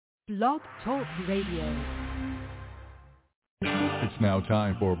Blog Talk Radio. It's now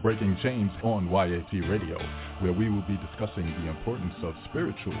time for Breaking Chains on YAT Radio, where we will be discussing the importance of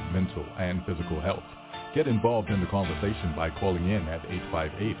spiritual, mental, and physical health. Get involved in the conversation by calling in at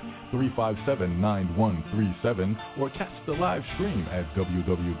 858-357-9137 or catch the live stream at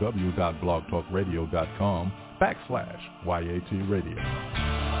www.blogtalkradio.com/YAT Radio.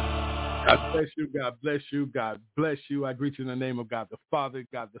 God bless you, God bless you, God bless you. I greet you in the name of God the Father,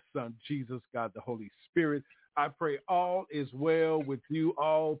 God the Son, Jesus, God the Holy Spirit. I pray all is well with you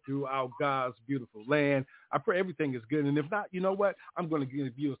all throughout God's beautiful land. I pray everything is good. And if not, you know what? I'm going to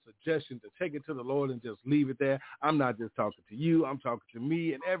give you a suggestion to take it to the Lord and just leave it there. I'm not just talking to you. I'm talking to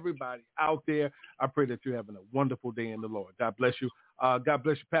me and everybody out there. I pray that you're having a wonderful day in the Lord. God bless you. God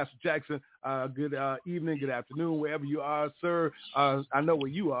bless you, Pastor Jackson. Good evening, good afternoon, wherever you are, sir. I know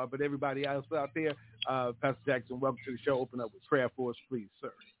where you are, but everybody else out there, Pastor Jackson, welcome to the show. Open up with prayer for us, please,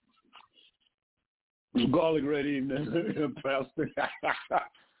 sir. Garlic ready evening, Pastor.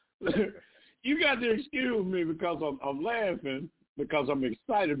 You got to excuse me because I'm laughing, because I'm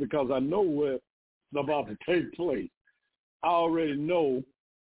excited, because I know what's about to take place. I already know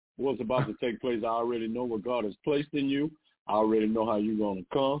what's about to take place. I already know what God has placed in you. I already know how you're going to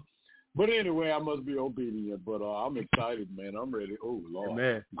come. But anyway, I must be obedient. But I'm excited, man. I'm ready. Oh, Lord.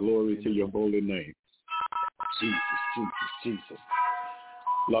 Amen. Glory to your holy name. Jesus.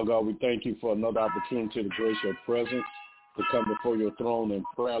 Lord God, we thank you for another opportunity to grace your presence, to come before your throne in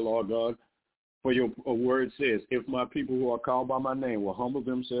prayer, Lord God. For your word says, if my people who are called by my name will humble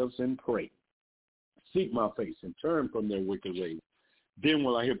themselves and pray, seek my face and turn from their wicked ways, then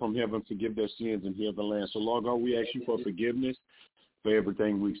will I hear from heaven, forgive their sins, and heal the land. So, Lord God, we ask you for forgiveness for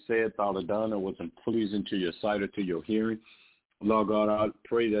everything we've said, thought, or done that wasn't pleasing to your sight or to your hearing. Lord God, I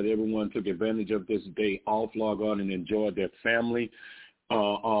pray that everyone took advantage of this day off, Lord God, and enjoyed their family.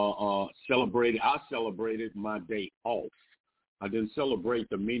 I celebrated my day off. I didn't celebrate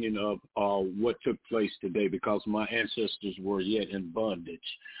the meaning of what took place today because my ancestors were yet in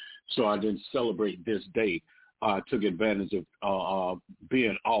bondage. So I didn't celebrate this day. I took advantage of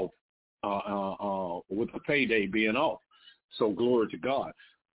being off with a payday being off. So glory to God.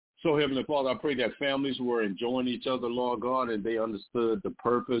 So Heavenly Father, I pray that families were enjoying each other, Lord God, and they understood the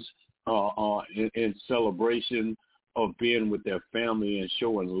purpose in celebration of being with their family and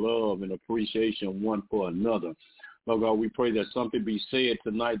showing love and appreciation one for another. Lord God, we pray that something be said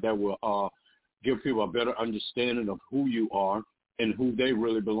tonight that will give people a better understanding of who you are and who they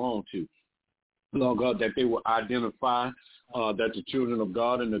really belong to. Lord God, that they will identify that the children of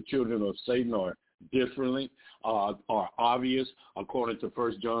God and the children of Satan are differently, are obvious, according to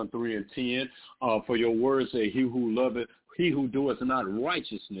 1 John 3 and 10. For your words say, he who loveth, he who doeth not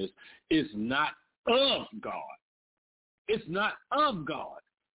righteousness is not of God. It's not of God,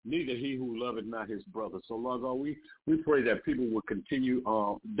 neither he who loveth not his brother. So, Lord God, we pray that people will continue,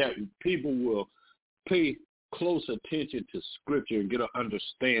 that people will pay close attention to Scripture and get an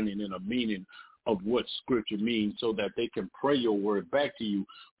understanding and a meaning of what Scripture means so that they can pray your word back to you,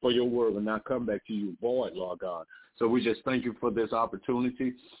 for your word will not come back to you void, Lord God. So we just thank you for this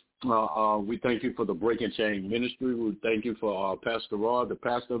opportunity. We thank you for the Breaking Chain ministry. We thank you for Pastor Rod, the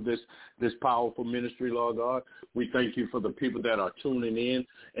pastor of this powerful ministry, Lord God. We thank you for the people that are tuning in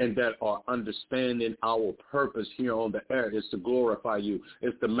and that are understanding our purpose here on the air is to glorify you,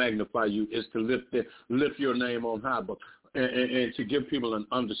 is to magnify you, is to lift your name on high, but and to give people an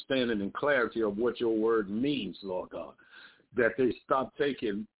understanding and clarity of what your word means, Lord God, that they stop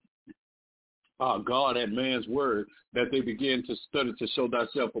taking God at man's word, that they begin to study to show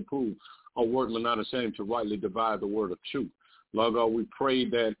thyself approved, a workman not ashamed to rightly divide the word of truth. Lord God, we pray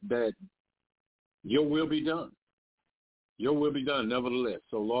that your will be done. Your will be done, nevertheless.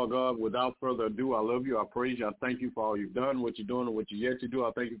 So, Lord God, without further ado, I love you. I praise you. I thank you for all you've done, what you're doing, and what you're yet to do.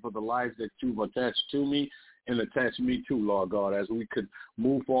 I thank you for the lives that you've attached to me and attach me to, Lord God, as we could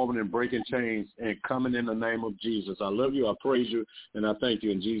move forward and breaking chains and coming in the name of Jesus. I love you, I praise you, and I thank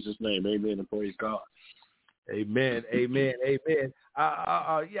you in Jesus' name. Amen and praise God. Amen, amen, amen.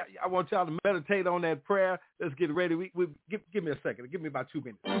 I want y'all to meditate on that prayer. Let's get ready. Give me a second. Give me about 2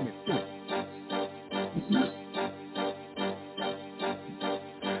 minutes. 2 minutes.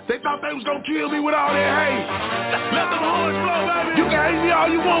 They thought they was going to kill me with all that hate. Let them horns blow, baby. You can hate me all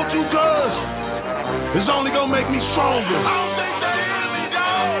you want to, cuz it's only going to make me stronger. I don't think they hear me,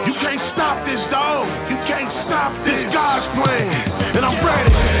 dog. You can't stop this, dog. You can't stop this. It's God's plan. And I'm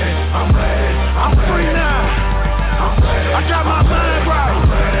ready. I'm ready. I'm free now. I'm ready. I got my mind right.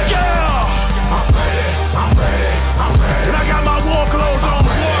 Yeah. I'm ready. I'm ready. I'm ready. And I got my war clothes on,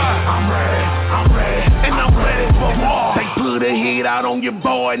 boy. I'm ready. I'm ready. And I'm ready for war. They put a hit out on your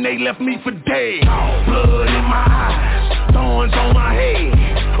boy and they left me for dead. Blood in my eyes, thorns on my head.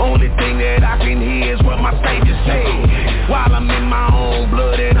 Only thing that I can hear is what my Savior said. While I'm in my own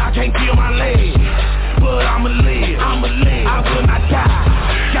blood and I can't feel my legs, but I'ma live, I will not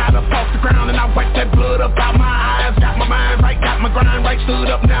die. Got up off the ground and I wiped that blood up out my eyes. Got my mind right, got my grind right, stood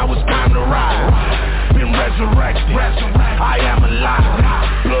up, now it's time to rise. Been resurrected, I am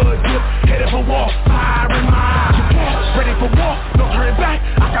alive. Blood drip, headed for war, fire in my eyes. Ready for war, no turning back,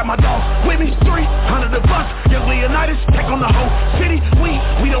 I got my dogs with me, 300 of us. Young Leonidas, take on the whole city.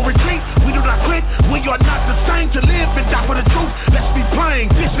 We don't retreat, we do not quit. We are not the same, to live and die for the truth. Let's be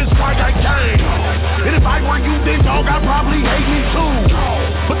plain, this is why I came. And if I were you, then dog, I'd probably hate me too.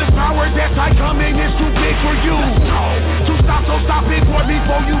 But the power that's I come in is too big for you to stop, so stop it for me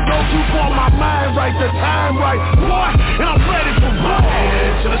before you go too far. My mind right, the time right, boy, and I'm ready for war.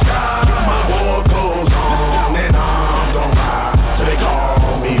 Head to the sky, my war goes on, and I'm gon' ride till they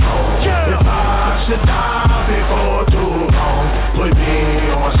call me home. If I should die before too long, put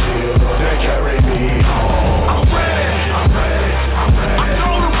me on my shield, then carry me home. I'm ready, I'm ready, I'm ready. I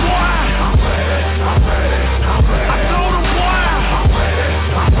know the boy. I'm ready, I'm ready, I'm ready. I know the boy. I'm ready,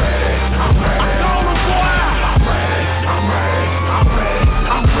 I'm ready, I'm ready. I know the boy. I'm ready, I'm ready, I'm ready.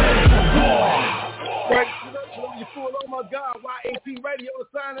 I'm ready for war. You fool, oh my God, YAT Radio is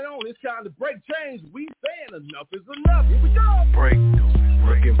signing on. It's time to break chains. We saying enough is enough. Here we go. Breakthrough,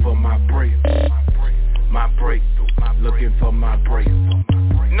 looking for my breakthrough. My breakthrough, looking for my breakthrough.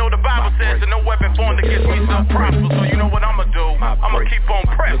 You know the Bible says that no weapon formed against me shall prosper, so you know what I'ma do? I'ma keep on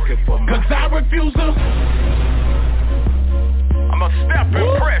pressing, cause I refuse to. I'ma step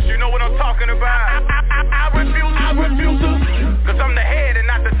and press, you know what I'm talking about? I refuse to, cause I'm the head and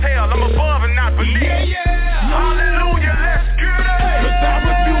not the tail. I'm above and not beneath. Hallelujah, let's get it. Cause I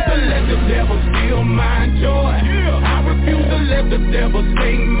refuse to let the devil steal my joy. I refuse to let the devil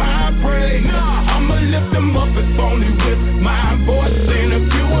sing my praise. I'ma lift him up if only with my voice. And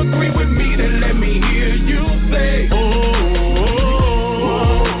if you agree with me, then let me hear you say,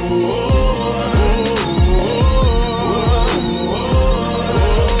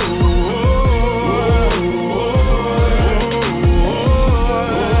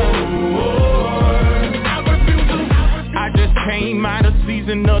 came out of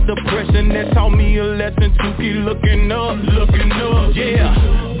season of depression that taught me a lesson to keep looking up, yeah.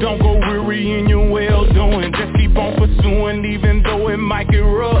 Don't go weary in your well-doing, just keep on pursuing even though it might get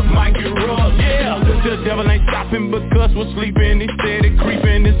rough, yeah. The devil ain't stopping because we're sleeping, he's steady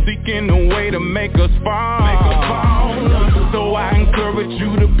creeping and seeking a way to make us fall. So I encourage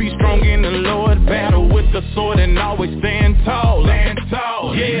you to be strong in the Lord, battle with the sword and always stand tall,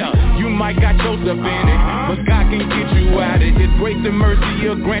 yeah. You might got yourself in it, but God can get you out of it. His grace and mercy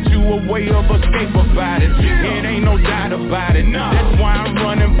will grant you a way of escape about it. It ain't no doubt about it. That's why I'm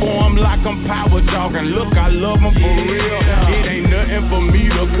running for him like I'm power jogging. Look, I love him for real. It ain't nothing for me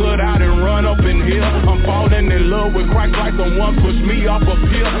to cut out and run up in here. I'm falling in love with Christ like someone pushed me off a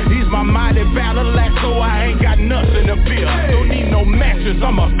pill. He's my mighty battle axe, so I ain't got nothing to fear. Don't need no matches,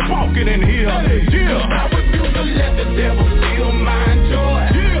 I'ma smoke it in here. I refuse to let the devil steal my joy.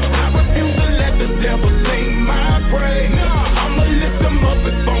 I refuse to let the devil sing my praise. I'ma lift him up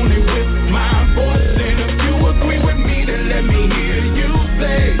if only with my voice. And if you agree with me, then let me hear you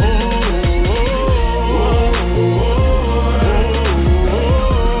say,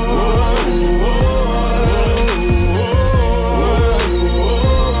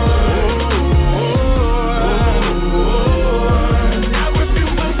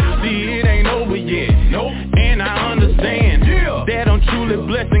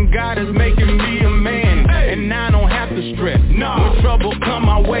 blessing God is making me a man, and I don't have to stress. When trouble come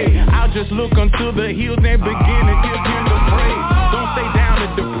my way, I'll just look unto the hills and begin to give him the praise. Don't stay down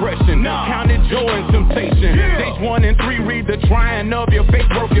in depression, count it joy and temptation. Stage 1 and 3, read the trying of your faith,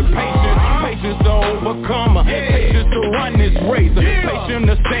 work your patience. Patience to overcome, patience to run this race, patience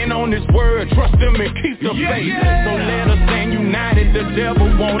to stand on his word, trust him and keep the faith. So let us stand united, the devil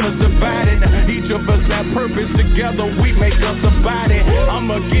want us divided. Each of us have purpose, together we make us a body.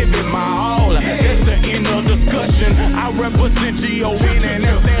 I'ma give it my all, that's the end of discussion. I represent G-O-N and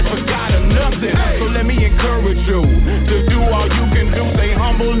that stands for God or nothing. So let me encourage you to do all you can do. Stay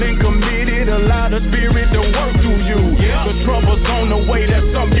humble and committed, allow the spirit to work through you. The trouble's on the way, that's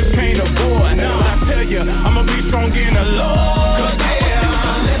something you can't avoid. I tell you, I'ma be strong in the Lord. Cause I refuse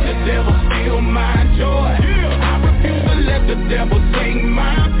to let the devil steal my joy. I refuse to let the devil sing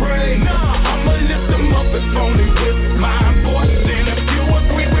my praise. I'ma lift him up if only with my voice. And if you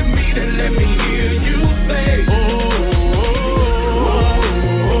agree with me, then let me hear you say,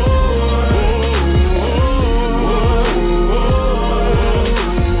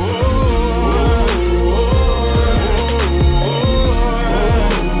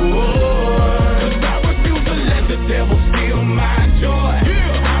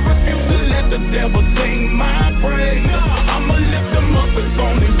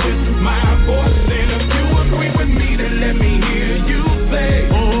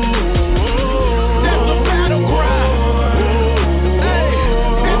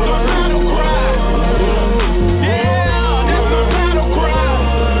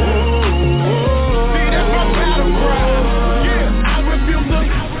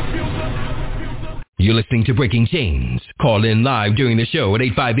 listening to Breaking Chains. Call in live during the show at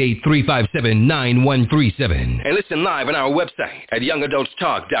 858-357-9137 and listen live on our website at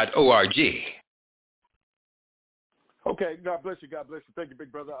youngadultstalk.org. Okay, God bless you. God bless you. Thank you,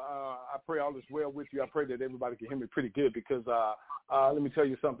 big brother. I pray all is well with you. I pray that everybody can hear me pretty good because let me tell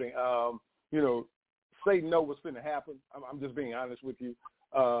you something. Satan knows what's going to happen. I'm just being honest with you.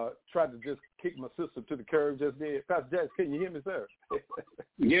 Tried to just kick my sister to the curb just did. Pastor Jackson, can you hear me, sir?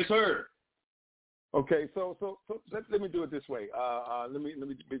 Yes, sir. Okay, so let me do it this way. Let me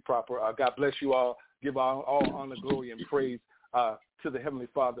be proper. God bless you all. Give all honor, glory, and praise to the Heavenly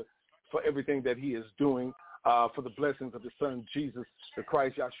Father for everything that He is doing, for the blessings of His Son Jesus, the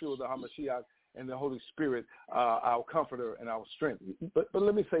Christ, Yahshua, the HaMashiach, and the Holy Spirit, our Comforter and our strength. But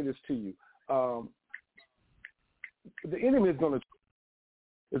let me say this to you: the enemy is going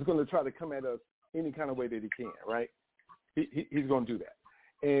to try to come at us any kind of way that he can. Right? He's going to do that.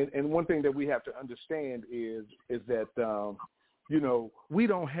 And one thing that we have to understand is that, we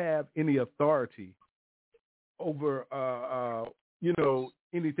don't have any authority over,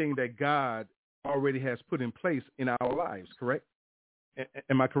 anything that God already has put in place in our lives, correct?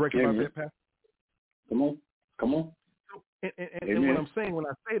 Am I correct about that, Pastor? Come on. And what I'm saying when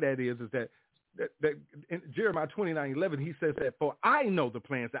I say that is that in Jeremiah 29:11, he says that, for I know the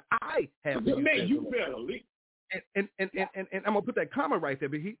plans that I have. You better leave. And I'm going to put that comma right there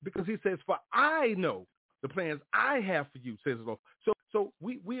because he says, for I know the plans I have for you, says the Lord. So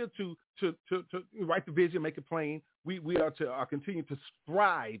we are to write the vision, make it plain. We are to continue to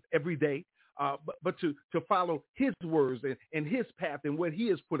strive every day, but to follow his words and his path and what he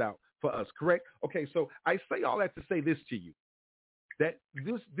has put out for us, correct? Okay, so I say all that to say this to you, that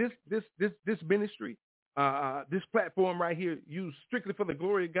this ministry, this platform right here, used strictly for the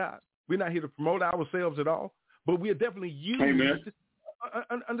glory of God. We're not here to promote ourselves at all. But we are definitely used.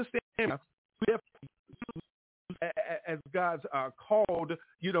 Understand? We have as God's called, to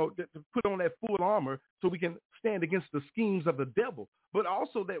put on that full armor so we can stand against the schemes of the devil. But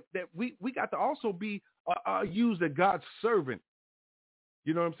also that we got to also be used as God's servant.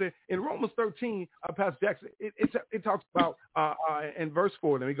 You know what I'm saying? In Romans 13, Pastor Jackson, it talks about in verse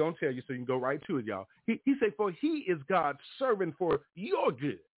 4. Let me go and tell you so you can go right to it, y'all. He said, for he is God's servant for your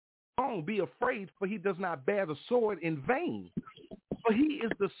good. Don't be afraid, for he does not bear the sword in vain. For he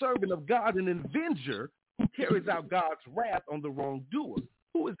is the servant of God, an avenger who carries out God's wrath on the wrongdoer.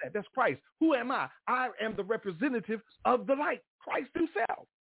 Who is that? That's Christ. Who am I? I am the representative of the light, Christ himself.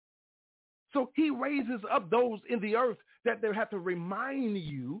 So he raises up those in the earth that they have to remind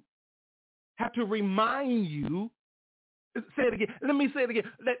you. Say it again. Let me say it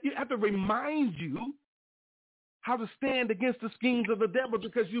again. That you have to remind you how to stand against the schemes of the devil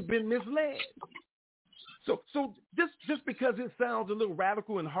because you've been misled. So just because it sounds a little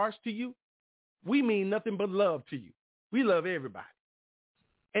radical and harsh to you, we mean nothing but love to you. We love everybody.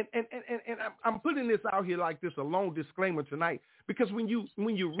 And I'm putting this out here like this, a long disclaimer tonight, because when you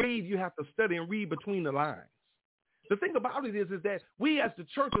read, you have to study and read between the lines. The thing about it is that we as the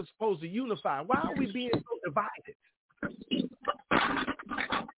church are supposed to unify. Why are we being so divided?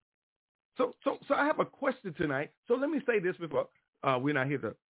 So I have a question tonight. So let me say this before we're not here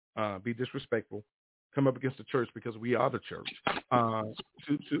to be disrespectful, come up against the church because we are the church.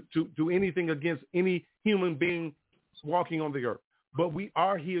 To do anything against any human being walking on the earth, but we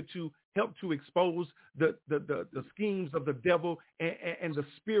are here to help to expose the schemes of the devil and the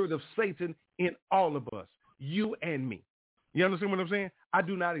spirit of Satan in all of us, you and me. You understand what I'm saying? I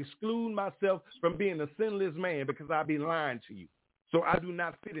do not exclude myself from being a sinless man because I've been lying to you. So I do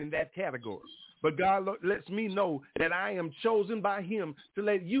not fit in that category. But God lets me know that I am chosen by him to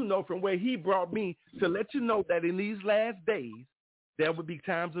let you know from where he brought me, to let you know that in these last days, there will be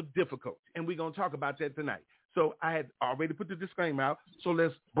times of difficulty. And we're going to talk about that tonight. So I had already put the disclaimer out. So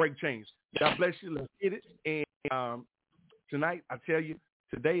let's break chains. God bless you. Let's get it. And tonight, I tell you,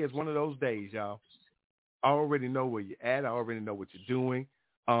 today is one of those days, y'all. I already know where you're at. I already know what you're doing.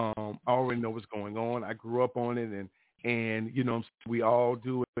 I already know what's going on. I grew up on it, and we all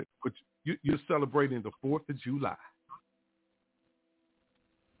do it. But you're celebrating the 4th of July.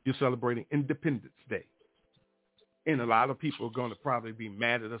 You're celebrating Independence Day. And a lot of people are going to probably be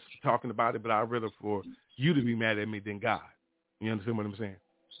mad at us for talking about it, but I'd rather for you to be mad at me than God. You understand what I'm saying?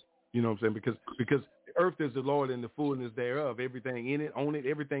 You know what I'm saying? Because the earth is the Lord and the fullness thereof. Everything in it, on it,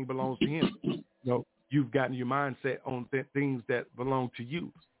 everything belongs to him. You've gotten your mindset on things that belong to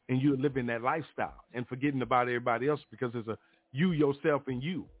you, and you're living that lifestyle and forgetting about everybody else because there's a you, yourself, and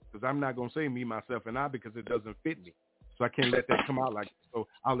you. Because I'm not going to say me, myself, and I because it doesn't fit me. So I can't let that come out like that. So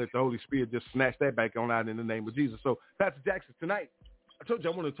I'll let the Holy Spirit just snatch that back on out in the name of Jesus. So Pastor Jackson, tonight, I told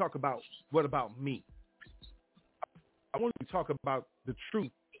you I want to talk about what about me. I want to talk about the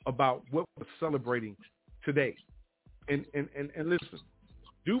truth about what we're celebrating today. And listen,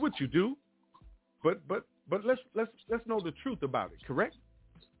 do what you do, but let's know the truth about it. Correct?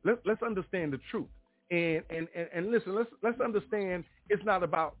 Let's understand the truth. And listen, let's understand it's not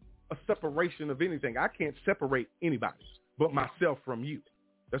about a separation of anything. I can't separate anybody but myself from you.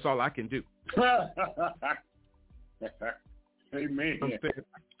 That's all I can do. Amen.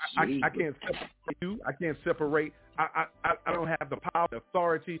 I can't separate you. I can't separate. I don't have the power, the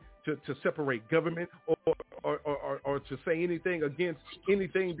authority to separate government or to say anything against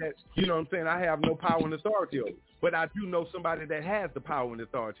anything that, you know what I'm saying, I have no power and authority over. But I do know somebody that has the power and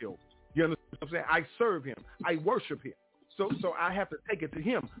authority over. You understand what I'm saying? I serve him. I worship him. So I have to take it to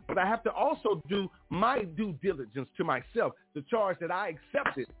him. But I have to also do my due diligence to myself, the charge that I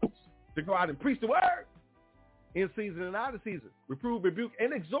accepted to go out and preach the word in season and out of season, reprove, rebuke,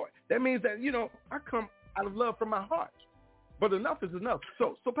 and exhort. That means that, you know, I come out of love from my heart. But enough is enough.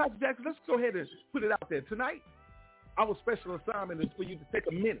 So Pastor Jackson, let's go ahead and put it out there. Tonight, our special assignment is for you to take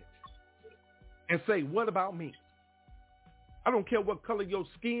a minute and say, what about me? I don't care what color your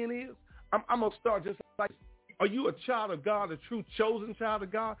skin is. I'm going to start just like, are you a child of God, a true chosen child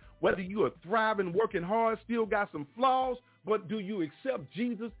of God? Whether you are thriving, working hard, still got some flaws, but do you accept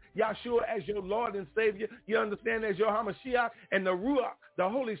Jesus, Yahshua, as your Lord and Savior? You understand, as your Hamashiach, and the Ruach, the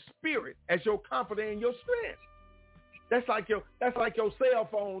Holy Spirit, as your comforter and your strength. That's like your cell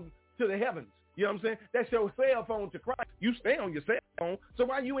phone to the heavens. You know what I'm saying? That's your cell phone to Christ. You stay on your cell phone, so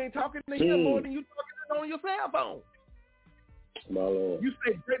why you ain't talking to him more than you talking on your cell phone? My Lord. You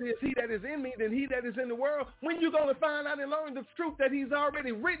say, greater is he that is in me than he that is in the world. When you going to find out and learn the truth that he's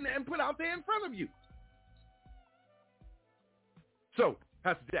already written and put out there in front of you? So,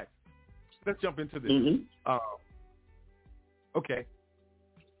 Pastor Jackson, let's jump into this. Mm-hmm. Okay.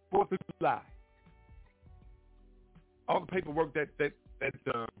 4th of July. All the paperwork that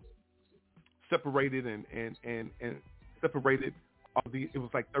separated and separated all it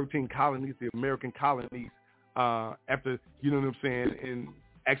was like 13 colonies, the American colonies, after, you know what I'm saying, and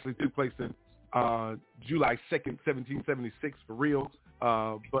actually took place in July 2nd, 1776 for real.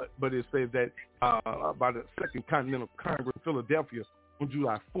 But it says that by the Second Continental Congress in Philadelphia on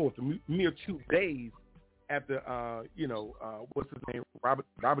July 4th, a mere 2 days after, what's his name,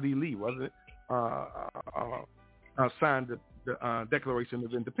 Robert E. Lee, wasn't it, signed the Declaration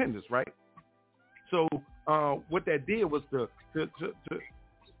of Independence, right? So what that did was to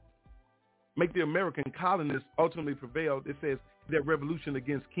make the American colonists ultimately prevail. It says their revolution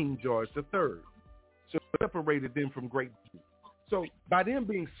against King George III. So it separated them from Great Britain. So by them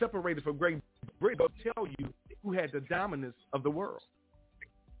being separated from Great Britain, they'll tell you who had the dominance of the world.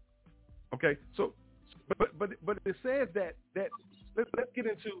 Okay, so but it says that let's get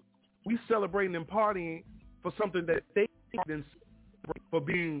into, we celebrating and partying for something that they didn't celebrate, for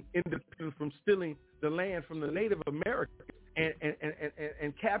being independent from stealing the land from the Native Americans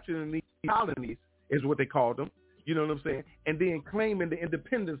and capturing these colonies is what they called them. You know what I'm saying? And then claiming the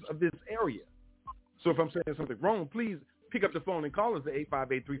independence of this area. So if I'm saying something wrong, please pick up the phone and call us at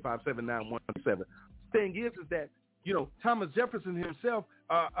 858-357-9117. Thing is that, you know, Thomas Jefferson himself,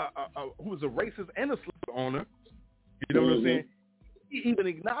 who was a racist and a slave owner, you know what I'm saying? He even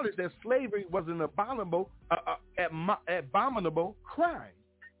acknowledged that slavery was an abominable crime.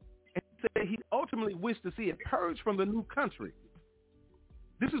 And he said he ultimately wished to see it purged from the new country.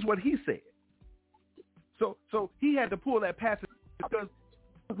 This is what he said. So he had to pull that passage because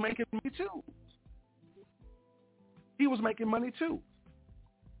he was making money too. He was making money too.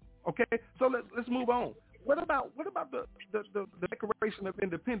 Okay, so let's move on. What about the Declaration of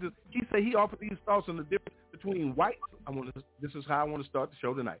Independence? He said he offered these thoughts on the difference between whites. This is how I want to start the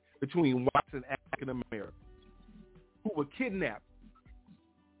show tonight. Between whites and African Americans who were kidnapped,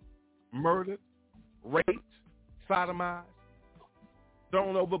 murdered, raped, sodomized,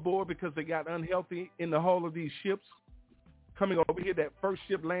 thrown overboard because they got unhealthy in the hull of these ships coming over here. That first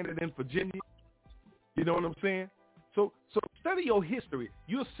ship landed in Virginia. You know what I'm saying? So study your history.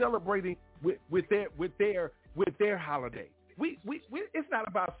 You're celebrating with their holiday. We it's not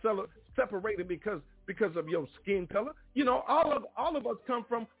about separating because of your skin color. You know, all of us come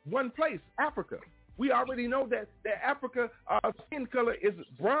from one place, Africa. We already know that Africa skin color is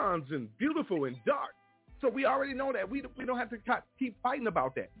bronze and beautiful and dark. So we already know that. We don't have to keep fighting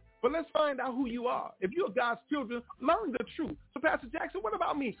about that. But let's find out who you are. If you're God's children, learn the truth. So Pastor Jackson, what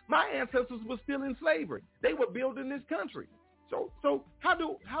about me? My ancestors were still in slavery. They were building this country. So how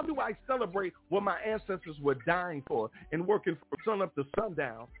do I celebrate what my ancestors were dying for and working from sun up to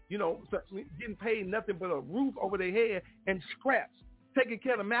sundown, you know, getting paid nothing but a roof over their head and scraps, taking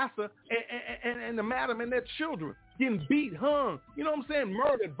care of the master and the madam and their children. getting beat, hung, you know what I'm saying,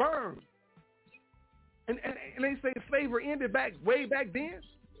 murdered, burned. And they say slavery ended way back then.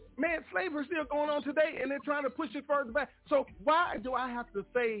 Man, slavery is still going on today, and they're trying to push it further back. So why do I have to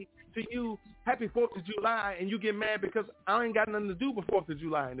say to you, Happy 4th of July, and you get mad because I ain't got nothing to do with 4th of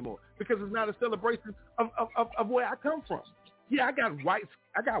July anymore? Because it's not a celebration of where I come from. Yeah, I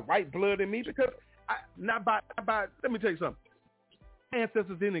got white blood in me because not by. Let me tell you something.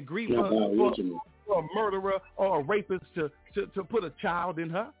 Ancestors didn't agree for a murderer or a rapist to put a child in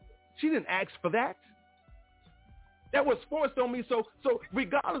her. She didn't ask for that. That was forced on me. So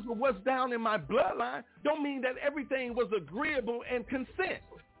regardless of what's down in my bloodline, don't mean that everything was agreeable and consent.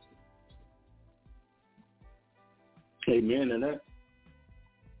 Amen to that.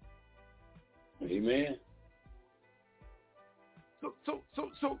 Amen. So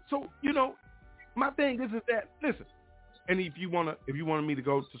you know, my thing is that, listen, and if you wanted me to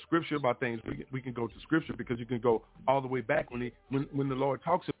go to scripture about things, we can go to scripture, because you can go all the way back when the Lord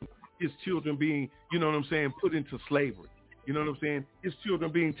talks about his children being, you know what I'm saying, put into slavery. You know what I'm saying? His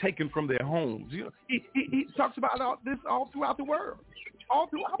children being taken from their homes. You know, he talks about all this all throughout the world. All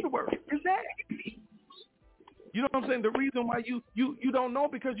throughout the world. Is that? You know what I'm saying? The reason why you don't know,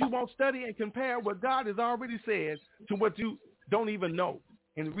 because you won't study and compare what God has already said to what you don't even know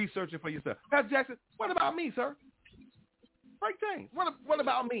and research it for yourself. Pastor Jackson, what about me, sir? Break things. What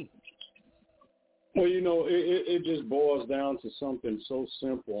about me? Well, you know, it just boils down to something so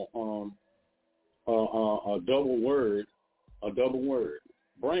simple. A double word,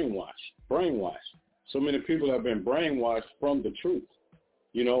 brainwash. So many people have been brainwashed from the truth.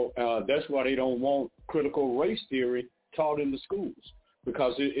 You know, that's why they don't want critical race theory taught in the schools,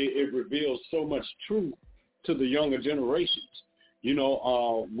 because it reveals so much truth to the younger generations. You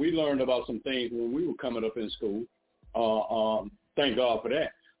know, we learned about some things when we were coming up in school. Thank God for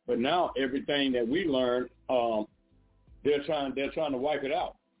that. But now everything that we learned, they're trying to wipe it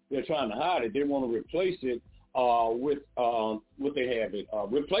out. They're trying to hide it. They want to replace it with what they have it,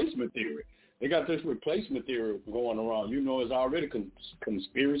 replacement theory. They got this replacement theory going around. You know, it's already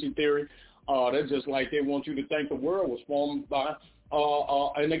conspiracy theory. That's just like they want you to think the world was formed by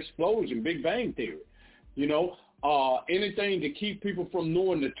an explosion, Big Bang theory. You know, anything to keep people from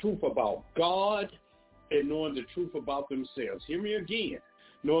knowing the truth about God and knowing the truth about themselves. Hear me again.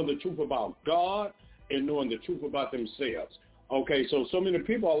 Knowing the truth about God and knowing the truth about themselves. Okay, so many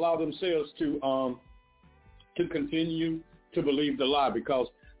people allow themselves to continue to believe the lie, because,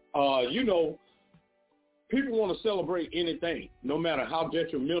 you know, people want to celebrate anything, no matter how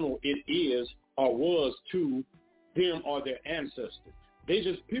detrimental it is or was to them or their ancestors.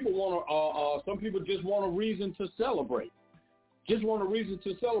 Some people just want a reason to celebrate. Just want a reason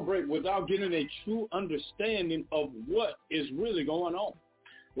to celebrate without getting a true understanding of what is really going on.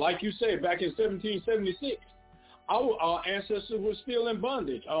 Like you said, back in 1776, our ancestors were still in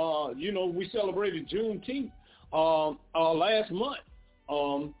bondage. You know, we celebrated Juneteenth last month.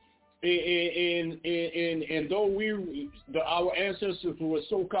 And though our ancestors were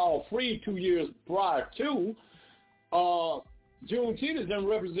so-called free 2 years prior to, Juneteenth is in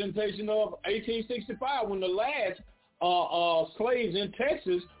representation of 1865, when the last slaves in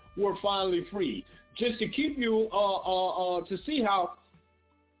Texas were finally freed. Just to keep you to see how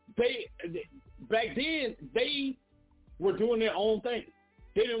back then they were doing their own thing.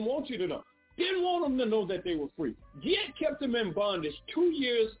 They didn't want you to know. Didn't want them to know that they were free. Yet kept them in bondage 2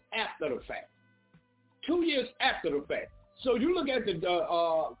 years after the fact. 2 years after the fact. So you look at the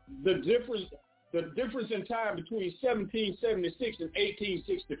difference in time between 1776 and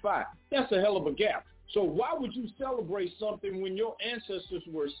 1865. That's a hell of a gap. So why would you celebrate something when your ancestors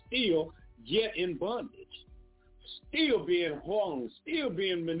were still yet in bondage? Still being hung, still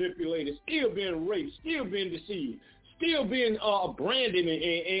being manipulated, still being raped, still being deceived, still being branded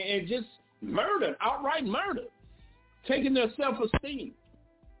and just murdered, outright murdered, taking their self-esteem.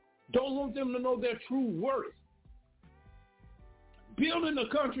 Don't want them to know their true worth. Building a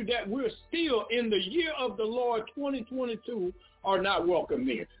country that we're still in the year of the Lord 2022 are not welcome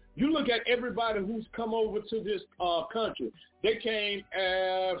there. You look at everybody who's come over to this country. They came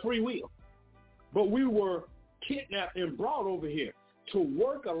free will. But we were kidnapped and brought over here to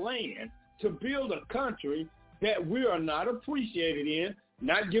work a land, to build a country that we are not appreciated in,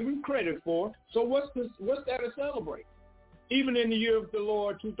 not given credit for. So what's that to celebrate? Even in the year of the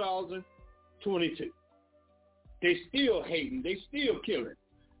Lord 2022. They still hating. They still killing.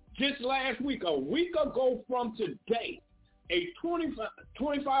 Just last week, a week ago from today, a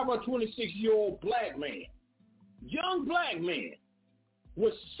 25 or 26-year-old black man, young black man,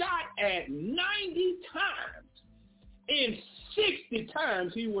 was shot at 90 times, and 60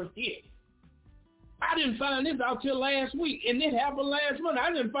 times he was hit. I didn't find this out till last week, and it happened last month.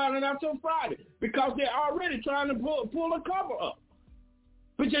 I didn't find it out till Friday because they're already trying to pull a cover up.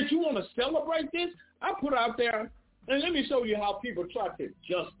 But yet you want to celebrate this? I put out there, and let me show you how people try to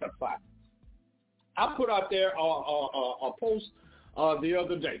justify. I put out there a post the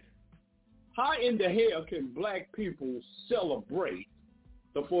other day. How in the hell can black people celebrate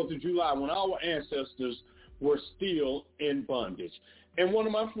the 4th of July when our ancestors were still in bondage? And one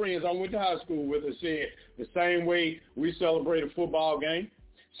of my friends I went to high school with said the same way we celebrate a football game.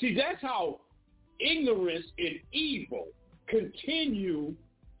 See, that's how ignorance and evil continue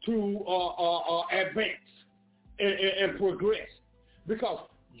to advance and progress. Because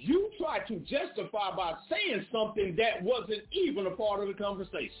you try to justify by saying something that wasn't even a part of the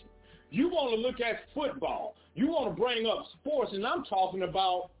conversation. You want to look at football. You want to bring up sports, and I'm talking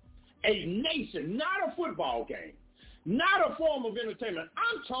about a nation, not a football game. Not a form of entertainment.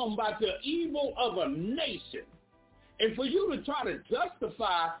 I'm talking about the evil of a nation. And for you to try to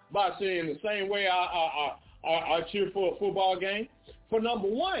justify by saying the same way I cheer for a football game, for number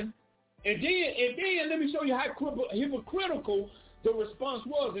one, and then let me show you how hypocritical the response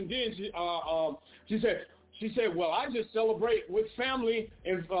was. And then she said, well, I just celebrate with family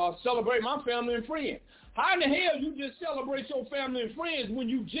and celebrate my family and friends. How in the hell you just celebrate your family and friends when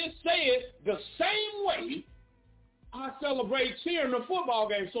you just said the same way I celebrate cheering a football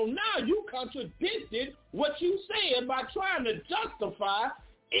game? So now you contradicted what you said by trying to justify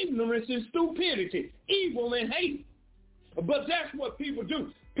ignorance and stupidity, evil and hate. But that's what people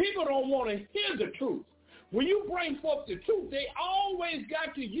do. People don't want to hear the truth. When you bring forth the truth, they always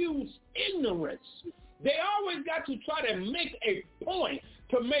got to use ignorance. They always got to try to make a point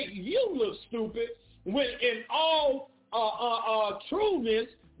to make you look stupid when in all trueness,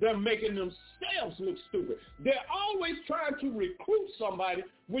 they're making themselves look stupid. They're always trying to recruit somebody.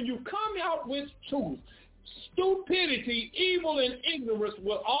 When you come out with truth, stupidity, evil, and ignorance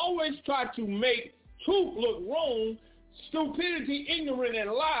will always try to make truth look wrong, stupidity, ignorance,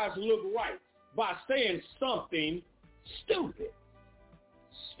 and lies look right by saying something stupid.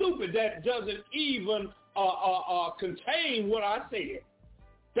 Stupid that doesn't even contain what I said.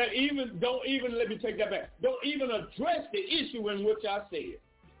 That let me take that back. Don't even address the issue in which I said.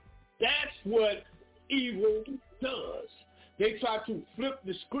 That's what evil does. They try to flip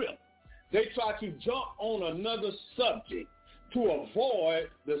the script. They try to jump on another subject to avoid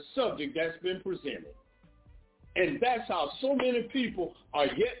the subject that's been presented. And that's how so many people are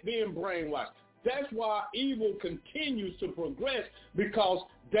yet being brainwashed. That's why evil continues to progress, because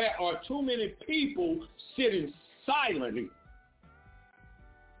there are too many people sitting silently.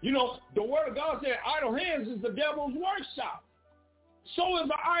 You know, the word of God said idle hands is the devil's workshop. So is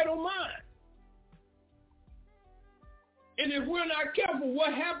an idle mind. And if we're not careful,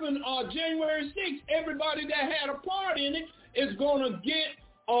 what happened on January 6th, everybody that had a part in it is going to get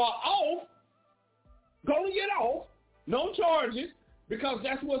off, no charges, because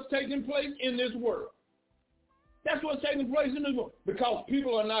that's what's taking place in this world. That's what's taking place in this world, because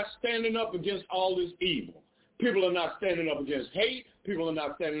people are not standing up against all this evil. People are not standing up against hate. People are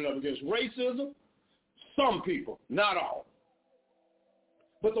not standing up against racism. Some people, not all.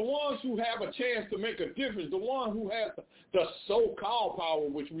 But the ones who have a chance to make a difference, the one who has the so-called power,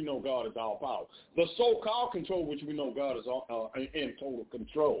 which we know God is all power, the so-called control, which we know God is in total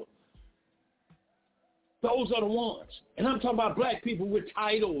control, those are the ones. And I'm talking about black people with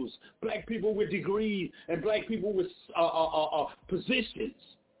titles, black people with degrees, and black people with positions.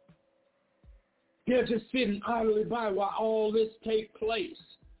 They're just sitting idly by while all this takes place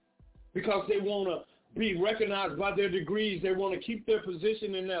because they want to be recognized by their degrees. They want to keep their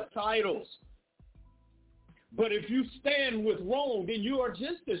position and their titles. But if you stand with wrong, then you are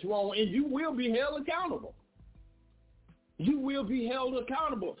just as wrong, and you will be held accountable. You will be held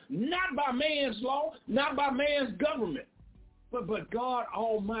accountable, not by man's law, not by man's government, but God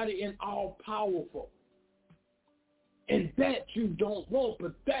Almighty and all-powerful. And that you don't want,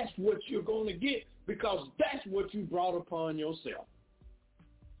 but that's what you're going to get, because that's what you brought upon yourself.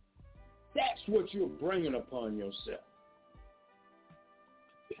 That's what you're bringing upon yourself.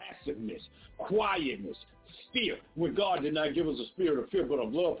 Passiveness, quietness, fear. When God did not give us a spirit of fear, but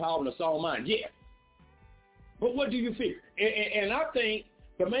of love, power, and a sound mind. Yeah. But what do you fear? And I think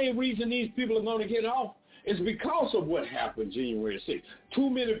the main reason these people are going to get off is because of what happened January 6th. Too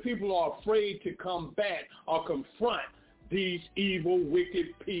many people are afraid to combat or confront these evil, wicked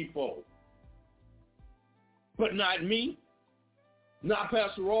people. But not me, not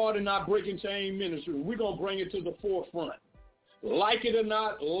Pastor Rod, and not Breaking Chain Ministry. We're going to bring it to the forefront. Like it or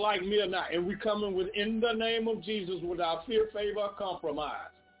not, like me or not. And we're coming within the name of Jesus without fear, favor, or compromise.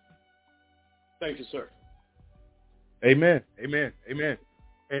 Thank you, sir. Amen. And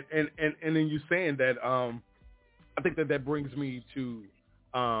then you saying that, I think that brings me to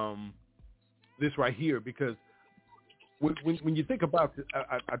this right here, because when you think about this,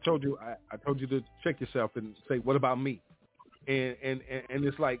 I told you to check yourself and say, what about me? And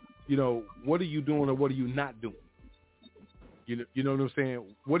it's like, what are you doing or what are you not doing? You know what I'm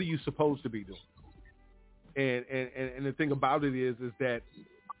saying? What are you supposed to be doing? And the thing about it is that,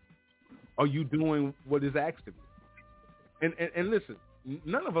 are you doing what is asked of you? And listen,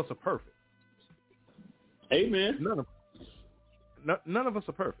 none of us are perfect. Amen. None of us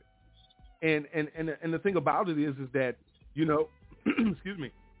are perfect. And the thing about it is that, excuse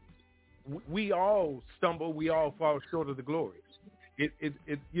me, we all stumble, we all fall short of the glory. It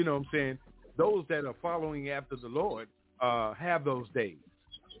you know what I'm saying? Those that are following after the Lord have those days.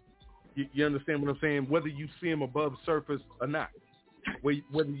 You understand what I'm saying? Whether you see them above surface or not,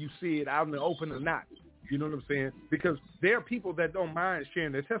 whether you see it out in the open or not. You know what I'm saying? Because there are people that don't mind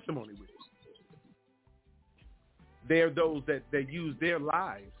sharing their testimony with you. There are those that use their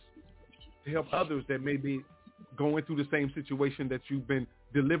lives to help others that may be going through the same situation that you've been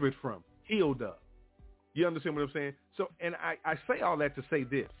delivered from, healed of. You understand what I'm saying? So, and I say all that to say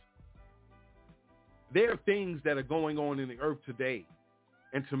this. There are things that are going on in the earth today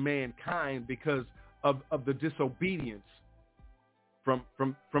and to mankind because of the disobedience from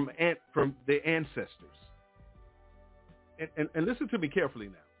their ancestors. And listen to me carefully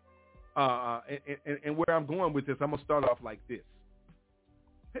now. And where I'm going with this, I'm gonna start off like this.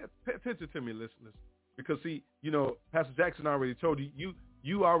 Pay attention to me, listeners, because see, Pastor Jackson already told you,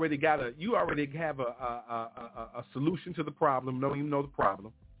 you already have a solution to the problem. Don't even know the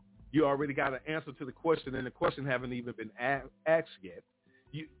problem. You already got an answer to the question, and the question haven't even been asked yet.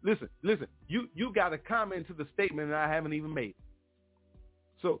 You listen. You got a comment to the statement, and I haven't even made it.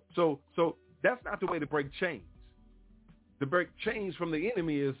 So that's not the way to break chains. To break chains from the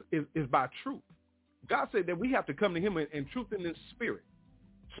enemy is by truth. God said that we have to come to him in truth and in spirit.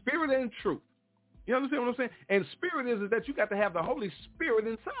 Spirit and truth. You understand what I'm saying? And spirit is that you got to have the Holy Spirit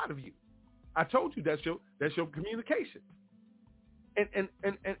inside of you. I told you that's your communication. And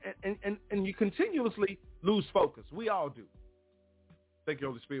you continuously lose focus. We all do. Thank you,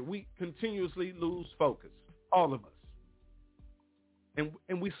 Holy Spirit. We continuously lose focus. All of us.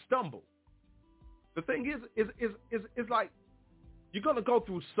 And we stumble. The thing is like you're gonna go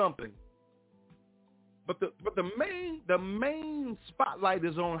through something, but the main spotlight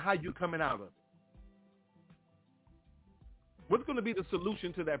is on how you're coming out of it. What's going to be the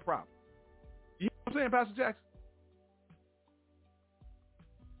solution to that problem? You know what I'm saying, Pastor Jackson?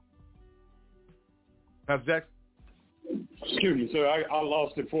 Pastor Jackson? Excuse me, sir. I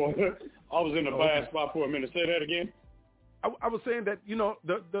lost it I was in a bad spot for a minute. Say that again. I was saying that,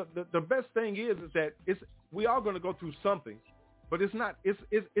 the best thing is that we are going to go through something, but it's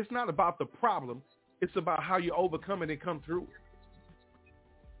not about the problem. It's about how you overcome it and come through.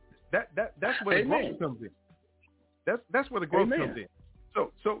 That's where the growth comes in. That's where the growth comes in.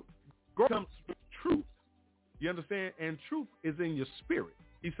 So growth comes from truth. You understand? And truth is in your spirit.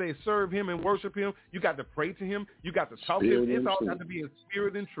 He says, serve him and worship him. You got to pray to him. You got to talk to him. It's all got to be in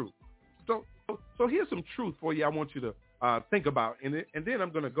spirit and truth. So here's some truth for you I want you to think about, and then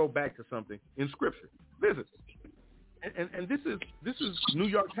I'm going to go back to something in Scripture. Listen, and this is New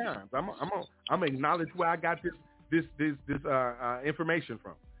York Times. I'm acknowledge where I got this information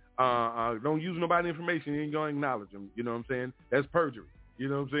from. Don't use nobody's information. You ain't going to acknowledge them. You know what I'm saying? That's perjury. You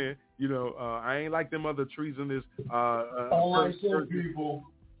know what I'm saying? I ain't like them other treasonous. All right, some people.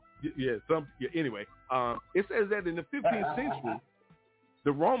 Anyway, it says that in the 15th century,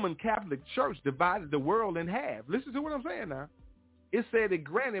 the Roman Catholic Church divided the world in half. Listen to what I'm saying now. It said it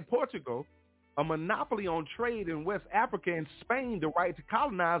granted Portugal a monopoly on trade in West Africa and Spain the right to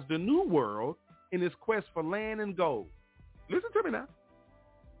colonize the New World in its quest for land and gold. Listen to me now.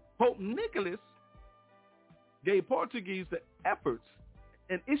 Pope Nicholas gave Portuguese the efforts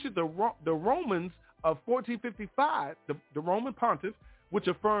and issued the Romans of 1455, the Roman pontiff, which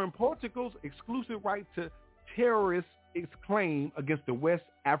affirmed Portugal's exclusive right to terrorist its claim against the West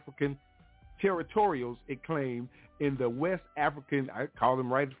African territorials it claimed in the West African, I called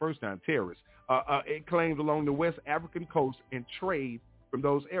them right the first time, terrorists. It claimed along the West African coast and trade from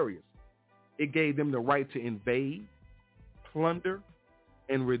those areas. It gave them the right to invade, plunder,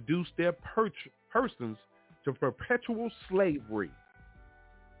 and reduce their persons to perpetual slavery.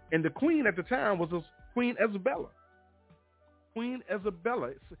 And the queen at the time was Queen Isabella. Queen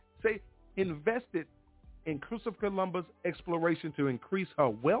Isabella invested in Christopher Columbus' exploration to increase her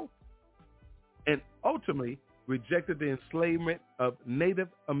wealth and ultimately rejected the enslavement of Native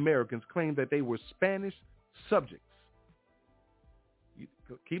Americans, claimed that they were Spanish subjects. You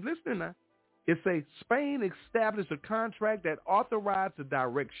keep listening now. It says Spain established a contract that authorized the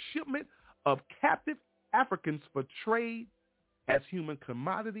direct shipment of captive Africans for trade as human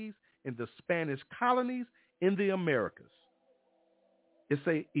commodities in the Spanish colonies in the Americas. It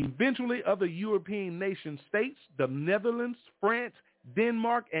says eventually other European nation states, the Netherlands, France,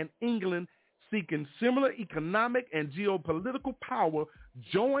 Denmark, and England, seeking similar economic and geopolitical power,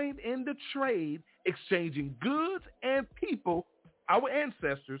 joined in the trade, exchanging goods and people, our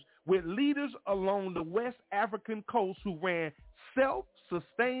ancestors, with leaders along the West African coast who ran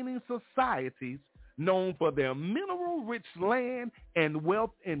self-sustaining societies known for their mineral-rich land and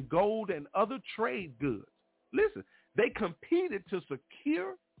wealth in gold and other trade goods. Listen, they competed to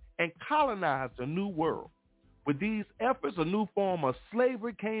secure and colonize the New World. With these efforts, a new form of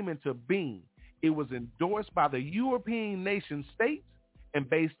slavery came into being. It was endorsed by the European nation states, and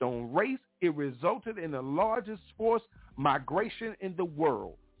based on race, it resulted in the largest forced migration in the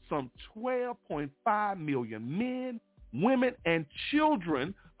world. Some 12.5 million men, women, and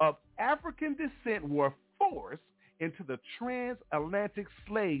children of African descent were forced into the transatlantic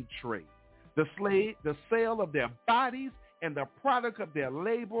slave trade. The sale of their bodies and the product of their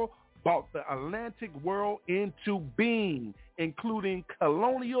labor brought the Atlantic world into being, including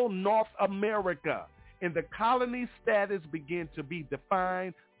colonial North America. And the colony status began to be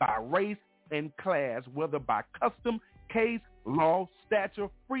defined by race and class, whether by custom, case, law, stature.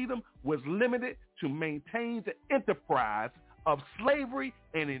 Freedom was limited to maintain the enterprise of slavery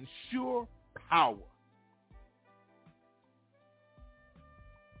and ensure power.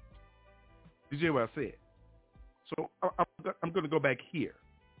 Did you hear what I said? So I'm going to go back here.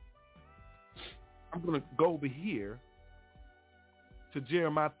 I'm going to go over here to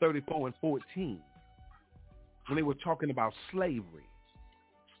Jeremiah 34:14 when they were talking about slavery.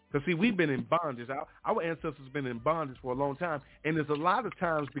 Because, see, we've been in bondage. Our ancestors have been in bondage for a long time, and there's a lot of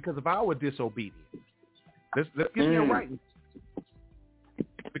times because of our disobedience. Let's get that right.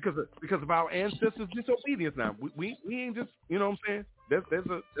 Because of our ancestors' disobedience now. We ain't just, you know what I'm saying?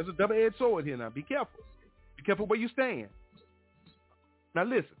 There's a double-edged sword here now. Be careful. Be careful where you stand. Now,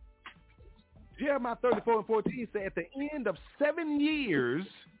 listen. Jeremiah 34:14 said, at the end of 7 years,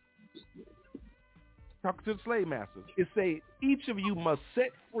 talking to the slave masters, it said, each of you must set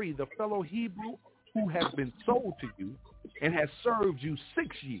free the fellow Hebrew who has been sold to you and has served you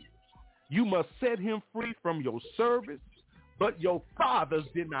 6 years. You must set him free from your service, but your fathers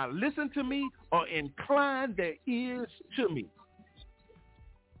did not listen to me or incline their ears to me.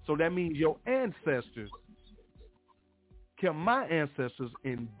 So that means your ancestors kept my ancestors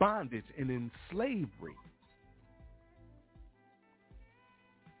in bondage and in slavery.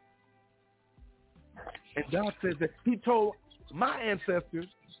 And God says that he told my ancestors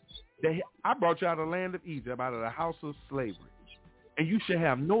that I brought you out of the land of Egypt, out of the house of slavery. And you shall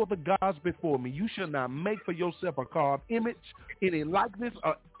have no other gods before me. You shall not make for yourself a carved image, any likeness,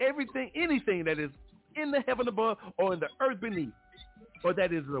 or anything that is in the heaven above or in the earth beneath, or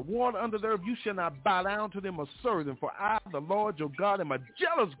that is the water under the earth. You shall not bow down to them or serve them. For I, the Lord your God, am a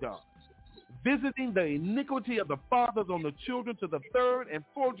jealous God, visiting the iniquity of the fathers on the children to the third and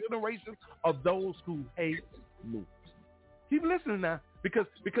fourth generation of those who hate me. Keep listening now, because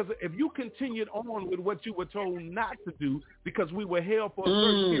if you continued on with what you were told not to do, because we were held for a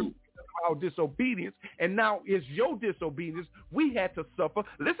certain period of our disobedience, and now it's your disobedience, we had to suffer.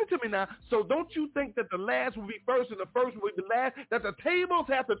 Listen to me now. So don't you think that the last will be first and the first will be last, that the tables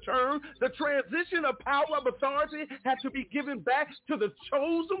have to turn, the transition of power of authority has to be given back to the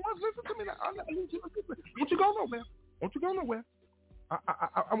chosen ones? Listen to me now. Don't you go nowhere. Don't you go nowhere.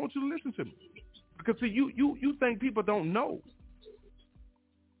 I want you to listen to me. Because see, you think people don't know.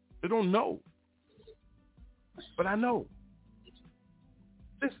 They don't know. But I know.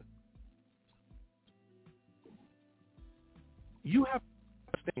 Listen. You have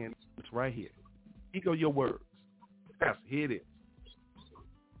to understand this right here. Here go your words. Pastor, here it is.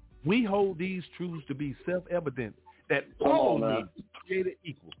 We hold these truths to be self-evident, that all men are created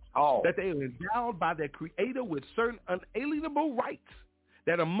equal, that they are endowed by their Creator with certain unalienable rights,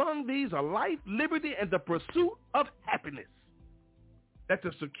 that among these are life, liberty, and the pursuit of happiness. That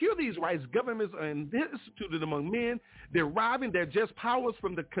to secure these rights, governments are instituted among men, deriving their just powers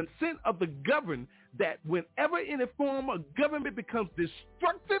from the consent of the governed, that whenever any form of government becomes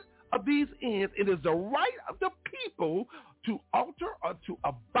destructive of these ends, it is the right of the people to alter or to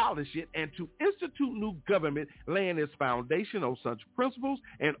abolish it and to institute new government, laying its foundation on such principles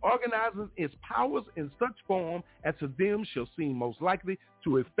and organizing its powers in such form as to them shall seem most likely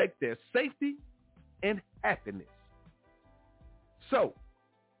to effect their safety and happiness. So,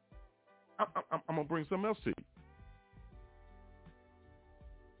 I'm going to bring something else to you.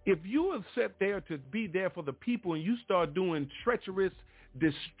 If you have set there to be there for the people and you start doing treacherous,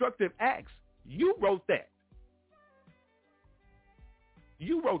 destructive acts, you wrote that.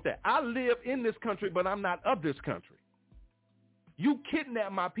 You wrote that. I live in this country, but I'm not of this country. You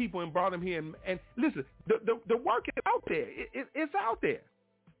kidnapped my people and brought them here. And listen, the work is out there. It's out there.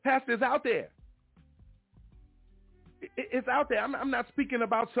 Pastor, it's out there. It's out there. I'm not speaking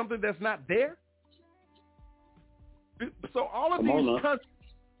about something that's not there. So all of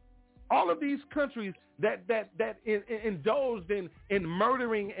these countries that indulged in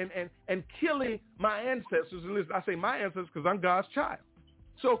murdering and killing my ancestors, and listen, I say my ancestors because I'm God's child.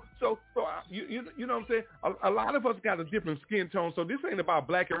 So you know what I'm saying? A lot of us got a different skin tone, so this ain't about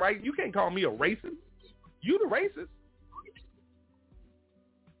black and white. You can't call me a racist. You the racist.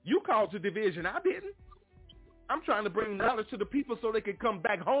 You caused the division. I didn't. I'm trying to bring knowledge to the people so they can come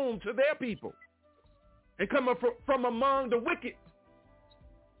back home to their people and come up from among the wicked.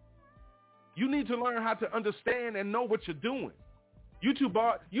 You need to learn how to understand and know what you're doing. You too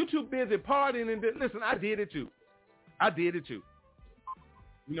busy partying and listen, I did it too.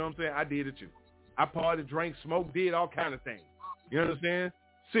 You know what I'm saying? I did it too. I partied, drank, smoked, did all kind of things. You understand?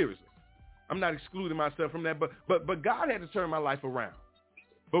 Seriously. I'm not excluding myself from that, but God had to turn my life around.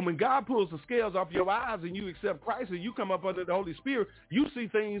 But when God pulls the scales off your eyes and you accept Christ and you come up under the Holy Spirit, you see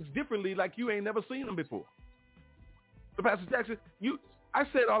things differently like you ain't never seen them before. So Pastor Jackson, I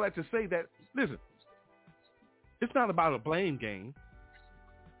said all that to say that, listen, it's not about a blame game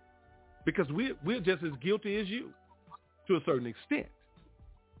because we're just as guilty as you to a certain extent.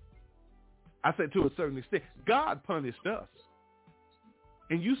 I said to a certain extent. God punished us.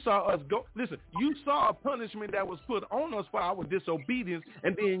 And you saw us go. Listen, you saw a punishment that was put on us for our disobedience,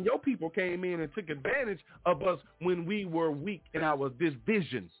 and then your people came in and took advantage of us when we were weak in our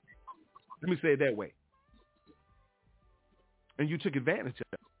divisions. Let me say it that way. And you took advantage of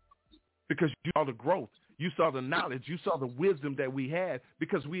it because you saw the growth. You saw the knowledge. You saw the wisdom that we had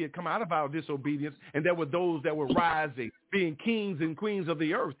because we had come out of our disobedience, and there were those that were rising, being kings and queens of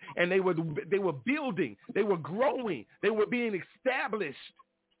the earth, and they were building, they were growing, they were being established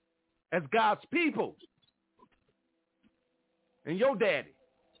as God's people. And your daddy,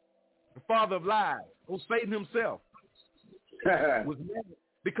 the father of lies, Satan himself, was mad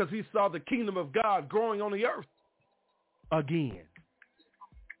because he saw the kingdom of God growing on the earth again.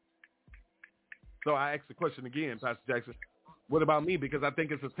 So I asked the question again, Pastor Jackson, what about me? Because I think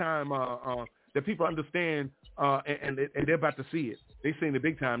it's a time that people understand and they're about to see it. They've seen it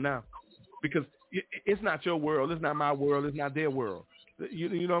big time now because it's not your world. It's not my world. It's not their world.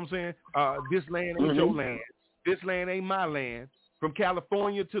 You know what I'm saying? This land ain't your land. This land ain't my land. From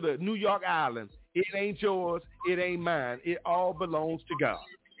California to the New York Island, it ain't yours. It ain't mine. It all belongs to God.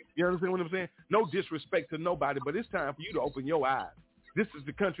 You understand what I'm saying? No disrespect to nobody, but it's time for you to open your eyes. This is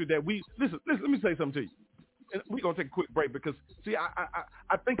the country that listen, let me say something to you. And we're going to take a quick break because, see,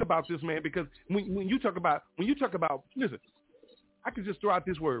 I think about this, man, because when you talk about, listen, I can just throw out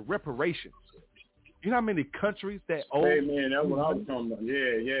this word, reparations. You know how many countries that owe? Hey, man, that's what I was talking about.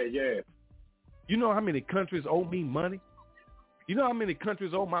 Yeah. You know how many countries owe me money? You know how many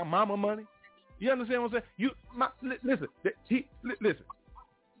countries owe my mama money? You understand what I'm saying? Listen.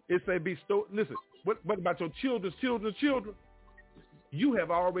 It say be stored. Listen, what about your children's children? You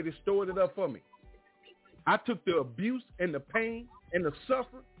have already stored it up for me. I took the abuse and the pain and the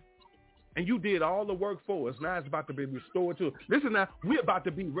suffering, and you did all the work for us. Now it's about to be restored to us. Listen now, we're about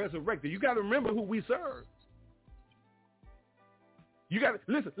to be resurrected. You got to remember who we serve. You got to,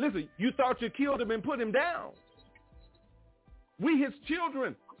 listen, you thought you killed him and put him down. We his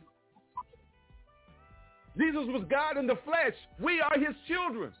children. Jesus was God in the flesh. We are his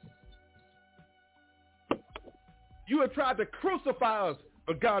children. You have tried to crucify us,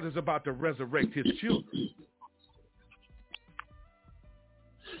 but God is about to resurrect his children.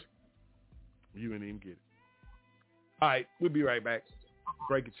 You didn't even get it. All right, we'll be right back.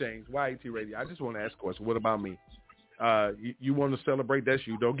 Breaking Chains, YAT Radio. I just want to ask a question. What about me? You want to celebrate, that's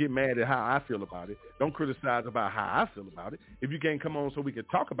you. Don't get mad at how I feel about it. Don't criticize about how I feel about it. If you can't come on so we can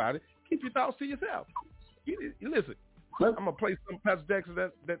talk about it, keep your thoughts to yourself. You listen. I'm gonna play some Pastor Jackson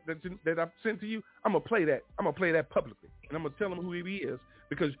that I've sent to you. I'm gonna play that. I'm gonna play that publicly, and I'm gonna tell him who he is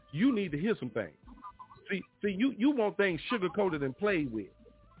because you need to hear some things. See, you want things sugar coated and played with.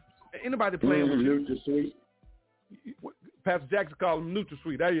 Anybody playing with NutraSweet? Pastor Jackson called them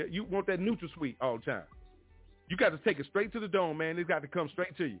NutraSweet. You want that NutraSweet all the time. You got to take it straight to the dome, man. It's got to come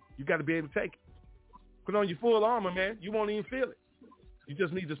straight to you. You got to be able to take it. Put on your full armor, man. You won't even feel it. You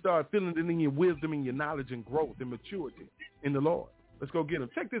just need to start feeling it in your wisdom and your knowledge and growth and maturity in the Lord. Let's go get them.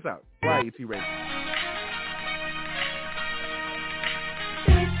 Check this out. YAT Radio.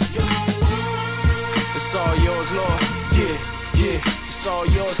 It's all yours, Lord. Yeah, yeah. It's all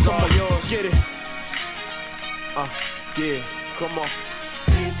yours, it's all yours. Get it. Yeah, come on.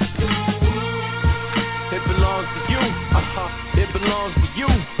 It belongs to you. It belongs to you.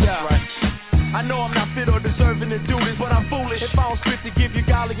 Yeah, right. I know I'm not fit or deserving to do this, but I'm foolish if I don't spit to give you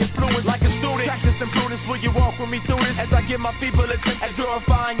godly influence like a student. Practice and prudence, will you walk with me through this as I give my people a tip at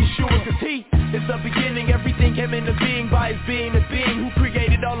glorifying Yeshua? Cause he is the beginning, everything came into being by his being the being who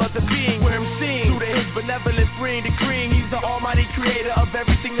created all other being. Where I'm seeing through to his benevolent freeing decreeing, he's the almighty creator of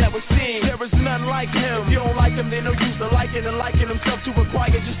everything that we're seeing. There is none like him. If you don't like him, then no use to liken and liken himself to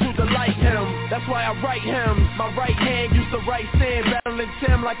acquire just to delight him. That's why I write him. My right hand used to write sin, battling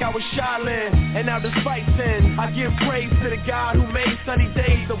Tim like I was Shaolin. And now despite sin, I give praise to the God who made sunny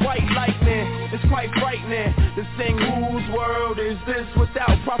days the white lightning. It's quite frightening to sing whose world is this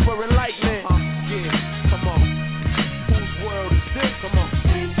without proper enlightenment. Yeah, come on. Whose world is this? Come on.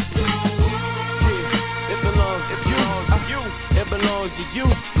 Yeah, it belongs to you. It belongs to you,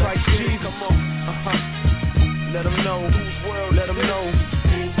 Christ Jesus. Come on. Let them know whose world. Let them know.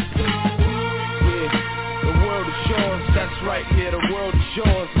 Yeah, the world is yours. That's right. Yeah, the world is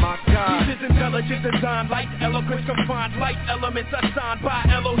yours, my God. He's intelligent design, light eloquence confined, light elements assigned by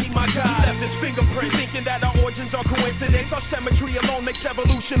Elohim, my God. He left his fingerprint, thinking that our origins are coincidence. Our symmetry alone makes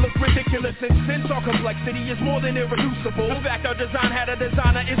evolution look ridiculous. And since our complexity is more than irreducible, the fact our design had a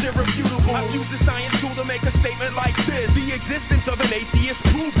designer is irrefutable. I've used the science tool to make a statement like this: the existence of an atheist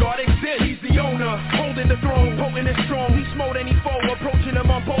proves God exists. He's the owner, holding the throne, potent and strong. He smote any foe, approaching him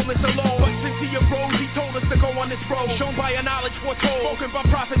on boldness alone. But since he arose, he told us to go on this road, shown by a knowledge foretold, spoken by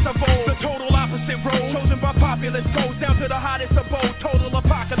prophets of old. The total opposite road, chosen by populace, goes down to the hottest abode, total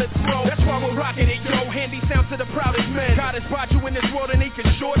apocalypse road. That's why we're rocking it, yo. Handy sound to the proudest men. God has brought you in this world and he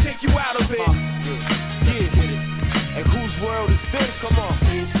can sure take you out of it. Yeah. And whose world is this? Come on.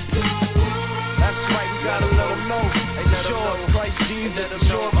 That's right, we gotta let them know. Sure, Christ Jesus,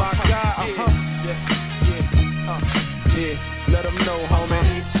 sure, my God. Yeah, let them know,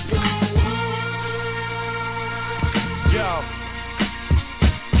 homie. Yo,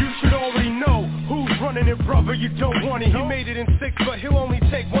 you should already know who's running it, brother. You don't want it. He made it in 6, but he'll only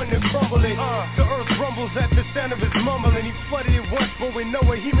take one to crumble it. The earth rumbles at the sound of his mumbling. He flooded it once, but with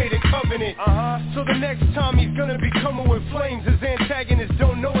Noah he made a covenant. So the next time he's gonna be coming with flames, his antagonists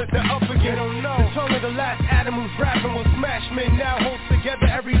don't know it, they're up again. The tongue of the last Adam who's rapping will smash men. Now holds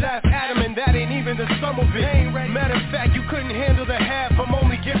together every last atom, and that ain't even the sum of it. Matter of fact, you couldn't handle the half. I'm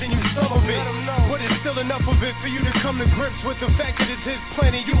only giving you some of it, but it's still enough of it for you to come to grips with the fact that it's his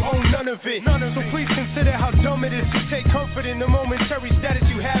planet. You own none of it. So please consider how dumb it is to take comfort in the momentary status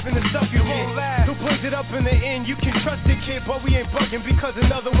you have in the stuff you get. Who plays it up in the end? You can trust it, kid, but we ain't bugging because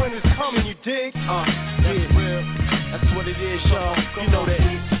another one is coming. You dig? That's real. That's what it is, y'all. You know that.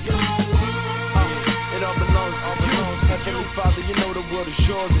 It all belongs to you. Heavenly Father, you know the world is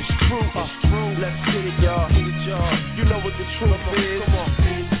yours. It's true. Let's get it, y'all. You know what the truth is. Come on.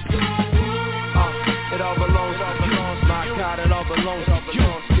 It all belongs to you. My God, it all belongs to you.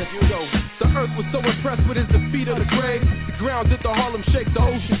 Yes, go. The earth was so impressed with his defeat of the grave. The ground did the Harlem shake, the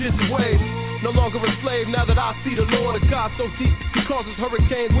ocean did the waves. No longer a slave now that I see the Lord. A God so deep, he causes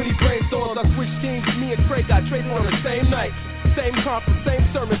hurricanes when he brainstorms. I switched teams, me and Craig got traded on the same night. Same conference, same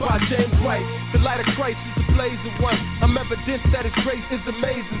sermon by James White. The light of Christ is the blaze of one. I'm evidence that his grace is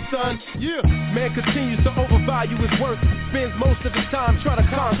amazing, son. Yeah, man continues to overvalue his worth. Spends most of his time trying to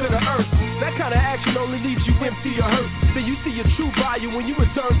conquer the earth. That kind of action only leaves you empty or hurt. Then you see your true value when you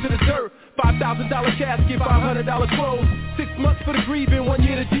return to the dirt. $5,000 casket, $500 clothes. 6 months for the grieving, 1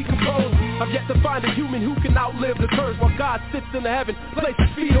 year to decompose. I've yet to find a human who can outlive the curse, while God sits in the heaven, places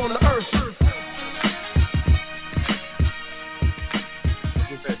his feet on the earth.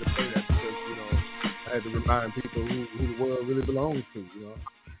 I had to remind people who the world really belongs to, you know.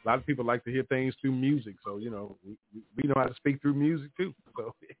 A lot of people like to hear things through music, so, you know, we know how to speak through music, too.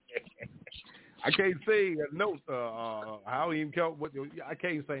 So I can't sing a note. I don't even care what I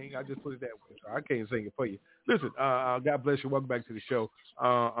can't sing. I just put it that way. So I can't sing it for you. Listen, God bless you. Welcome back to the show.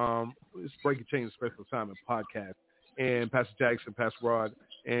 It's Breaking Chains Special Assignment Podcast. And Pastor Jackson, Pastor Rod,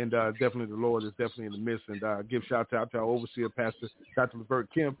 and definitely the Lord is definitely in the midst. And give shout out to our overseer, Pastor Dr. Levert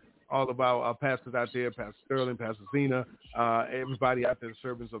Kemp. All of our pastors out there, Pastor Sterling, Pastor Zena, everybody out there,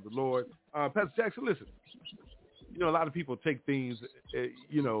 servants of the Lord. Pastor Jackson, listen, you know, a lot of people take things,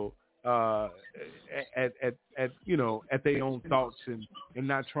 you know, at their own thoughts and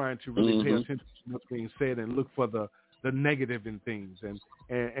not trying to really pay attention to what's being said and look for the the negative in things,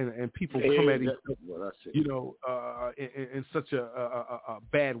 and people come at each other, you know, in such a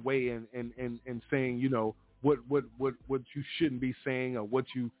bad way, and saying, you know, what you shouldn't be saying, or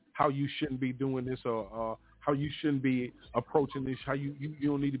how you shouldn't be doing this, or how you shouldn't be approaching this, how you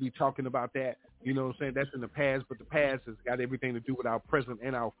don't need to be talking about that. You know what I'm saying? That's in the past, but the past has got everything to do with our present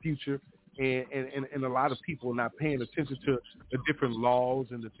and our future. And a lot of people are not paying attention to the different laws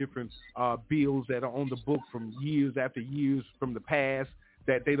and the different bills that are on the book from years after years from the past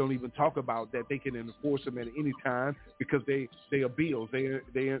that they don't even talk about, that they can enforce them at any time because they are bills. A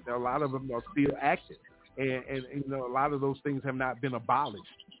lot of them are still active, and you know, a lot of those things have not been abolished.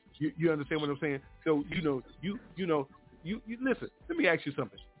 You understand what I'm saying? So you listen. Let me ask you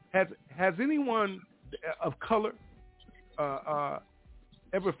something. Has anyone of color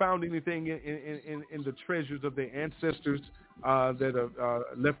ever found anything in the treasures of their ancestors that have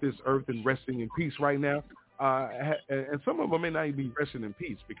left this earth and resting in peace right now? And some of them may not even be resting in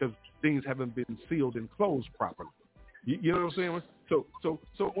peace because things haven't been sealed and closed properly. You know what I'm saying? So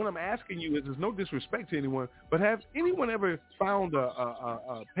what I'm asking you is, there's no disrespect to anyone, but have anyone ever found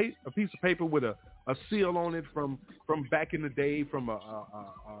a piece of paper with a seal on it from back in the day, from a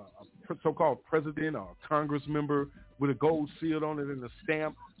so-called president or a Congress member with a gold seal on it and a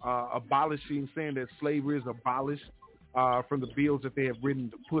stamp abolishing, saying that slavery is abolished from the bills that they have written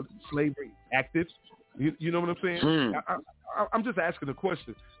to put slavery active? You know what I'm saying? I'm just asking a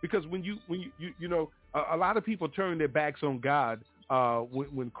question, because when you know, a lot of people turn their backs on God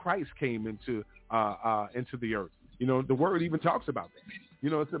when Christ came into the earth. You know, the word even talks about that. You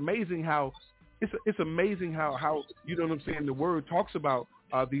know, it's amazing how you know what I'm saying, the word talks about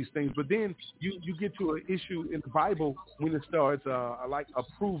these things, but then you get to an issue in the Bible when it starts like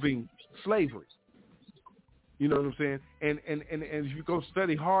approving slavery. You know what I'm saying? And as you go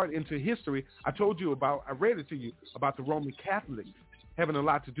study hard into history, I read it to you about the Roman Catholics having a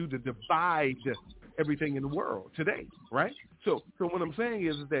lot to do to divide everything in the world today, right? So what I'm saying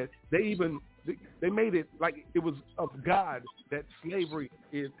is that they made it like it was of God that slavery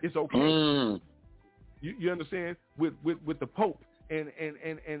is okay. You understand? With the Pope and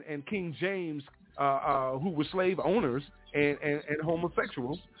King James, who were slave owners and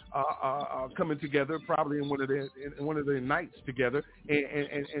homosexuals coming together, probably in one of their nights together,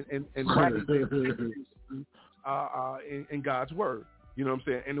 and writing in God's word. You know what I'm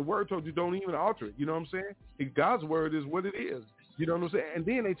saying? And the word told you don't even alter it. You know what I'm saying? God's word is what it is. You know what I'm saying? And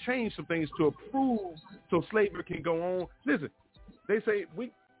then they changed some things to approve so slavery can go on. Listen, they say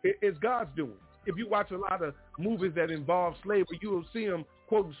it's God's doing. If you watch a lot of movies that involve slavery, you will see them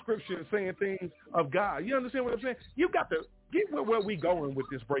quoting scripture and saying things of God. You understand what I'm saying? You got to get where we going with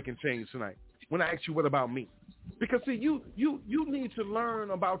this breaking change tonight. When I ask you, what about me? Because see, you need to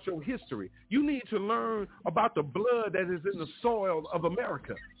learn about your history. You need to learn about the blood that is in the soil of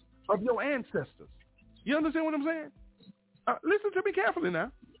America, of your ancestors. You understand what I'm saying? Listen to me carefully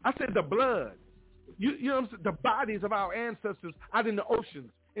now. I said the blood. You know what I'm saying? The bodies of our ancestors out in the oceans,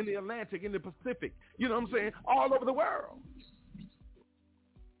 in the Atlantic, in the Pacific. You know what I'm saying? All over the world.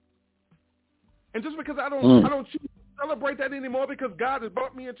 And just because I don't choose to celebrate that anymore because God has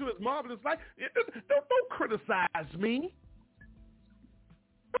brought me into his marvelous life, don't criticize me.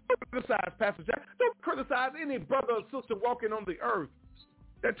 Don't criticize Pastor Jack. Don't criticize any brother or sister walking on the earth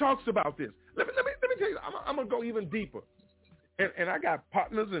that talks about this. Let me tell you, I'm going to go even deeper. And I got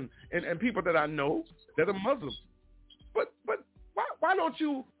partners and people that I know that are Muslims. But why don't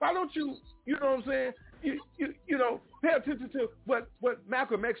you, you know what I'm saying? You know, pay attention to what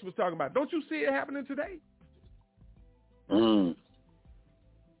Malcolm X was talking about. Don't you see it happening today?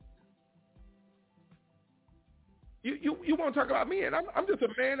 You want to talk about me, and I'm just a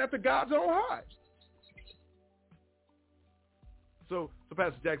man after God's own heart. So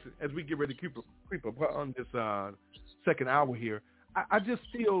Pastor Jackson, as we get ready to creep up on this second hour here, I just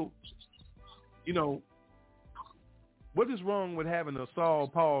feel, you know, what is wrong with having a Saul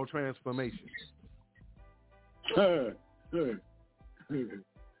Paul transformation? There's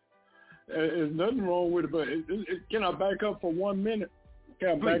nothing wrong with it, but can I back up for 1 minute?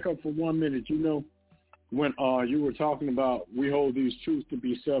 Back up for 1 minute? You know, when you were talking about we hold these truths to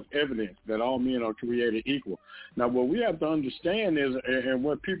be self-evident, that all men are created equal. Now, what we have to understand is, and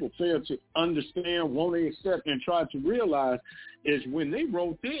what people fail to understand, won't accept, and try to realize, is when they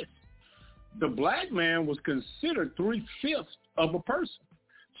wrote this, the black man was considered 3/5 of a person.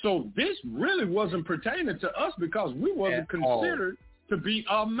 So this really wasn't pertaining to us because we wasn't considered to be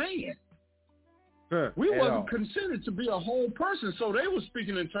a man. We wasn't considered to be a whole person. So they were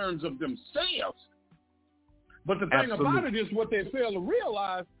speaking in terms of themselves. But the thing about it is what they fail to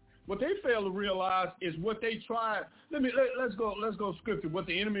realize What they fail to realize is what they tried. Let's go scripture. What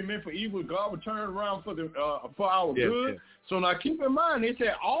the enemy meant for evil, God would turn around for our good. Yes. So now keep in mind, they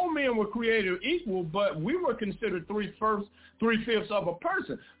said all men were created equal, but we were considered 3/5 of a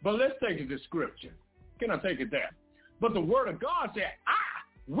person. But let's take it to scripture. Can I take it there? But the word of God said,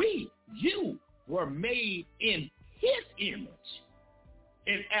 you were made in his image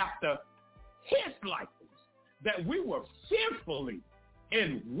and after his likeness, that we were fearfully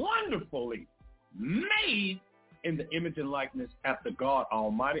and wonderfully made in the image and likeness after God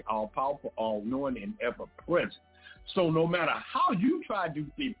Almighty, all-powerful, all-knowing, and ever-present. So no matter how you try to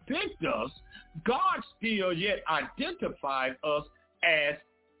depict us, God still yet identified us as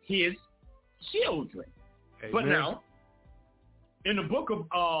his children. Amen. But now, in the book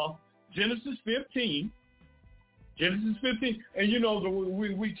of Genesis 15, and you know,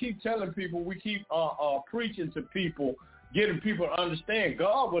 we keep telling people, we keep preaching to people, getting people to understand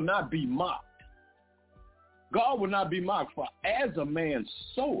God will not be mocked. God will not be mocked, for as a man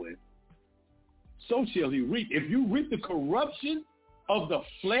soweth, so shall he reap. If you reap the corruption of the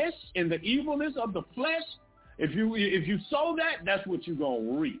flesh and the evilness of the flesh, if you sow that, that's what you're going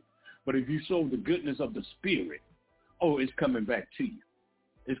to reap. But if you sow the goodness of the Spirit, it's coming back to you.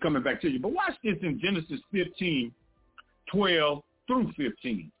 It's coming back to you. But watch this in Genesis 15, 12 through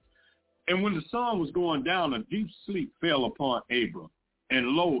 15. And when the sun was going down, a deep sleep fell upon Abram, and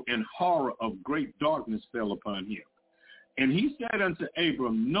lo, and horror of great darkness fell upon him. And he said unto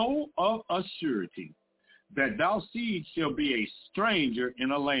Abram, know of a surety that thy seed shall be a stranger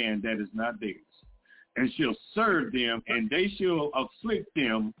in a land that is not theirs, and shall serve them, and they shall afflict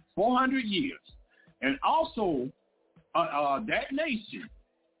them 400 years. And also that nation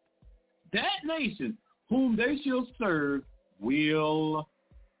whom they shall serve will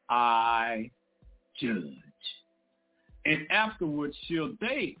I judge. And afterwards shall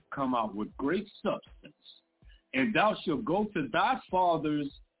they come out with great substance, and thou shalt go to thy fathers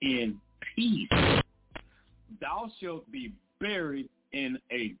in peace. Thou shalt be buried in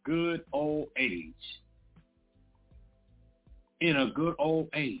a good old age. In a good old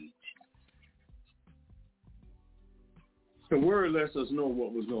age. The word lets us know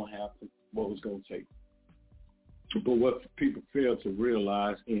what was going to happen, what was going to take. But what people fail to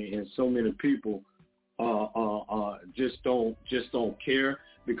realize, and so many people just don't care,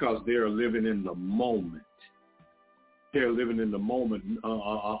 because they're living in the moment. They're living in the moment. A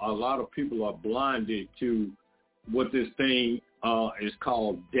lot of people are blinded to what this thing is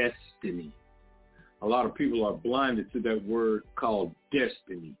called destiny. A lot of people are blinded to that word called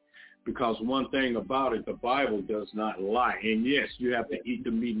destiny. Because one thing about it, the Bible does not lie. And yes, you have to eat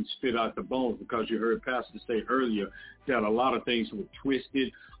the meat and spit out the bones, because you heard Pastor say earlier that a lot of things were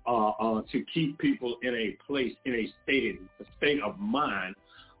twisted to keep people in a place, in a state of mind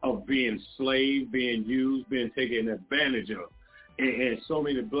of being slaved, being used, being taken advantage of. And so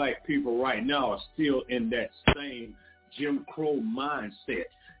many black people right now are still in that same Jim Crow mindset.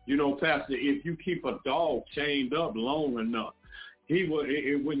 You know, Pastor, if you keep a dog chained up long enough, he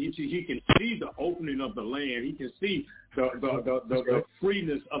can see the opening of the land. He can see the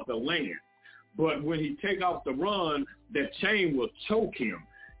freeness of the land. But when he take off the run, that chain will choke him,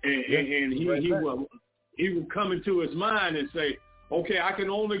 and he will come into his mind and say, okay, I can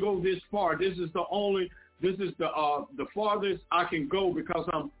only go this far. This is the farthest I can go, because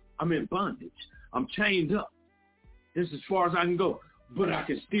I'm in bondage. I'm chained up. This is as far as I can go. But I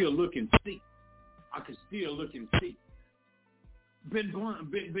can still look and see.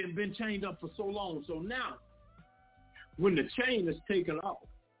 Been chained up for so long. So now, when the chain is taken off,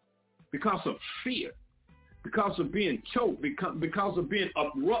 because of fear, because of being choked, because of being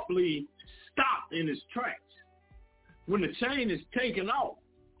abruptly stopped in his tracks, when the chain is taken off,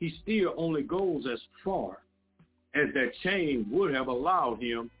 he still only goes as far as that chain would have allowed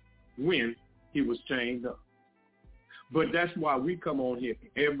him when he was chained up. But that's why we come on here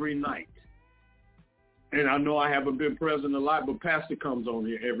every night. And I know I haven't been present a lot, but Pastor comes on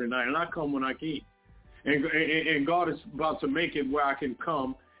here every night, and I come when I can. And God is about to make it where I can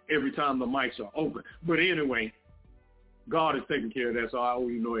come every time the mics are open. But anyway, God is taking care of that, so I owe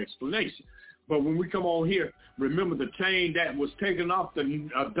you no explanation. But when we come on here, remember the chain that was taken off the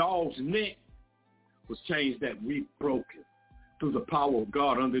dog's neck was chains that we've broken through the power of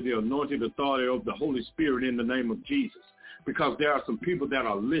God under the anointed authority of the Holy Spirit in the name of Jesus. Because there are some people that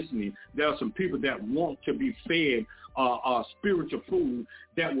are listening. There are some people that want to be fed spiritual food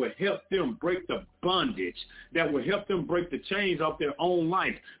that will help them break the bondage, that will help them break the chains off their own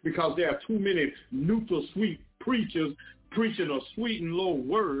life, because there are too many neutral, sweet preachers preaching a sweet and low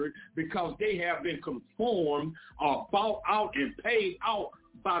word, because they have been conformed or bought out and paid out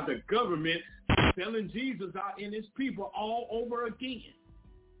by the government selling Jesus out in his people all over again.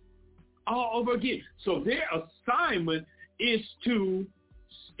 All over again. So their assignment is to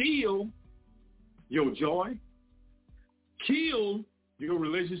steal your joy, kill your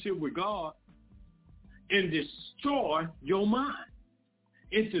relationship with God, and destroy your mind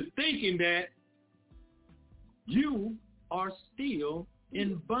into thinking that you are still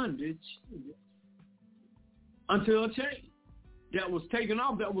in bondage until a chain that was taken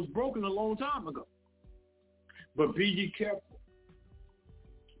off, that was broken a long time ago. But be ye careful.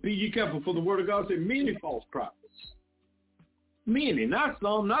 Be ye careful, for the word of God said many false prophets. Many, not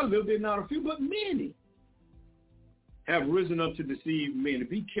some, not a little bit, not a few, but many have risen up to deceive many.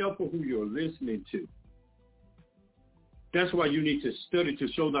 Be careful who you're listening to. That's why you need to study to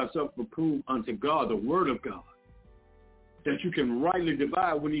show thyself approved unto God, the word of God, that you can rightly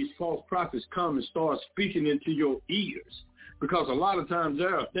divide when these false prophets come and start speaking into your ears. Because a lot of times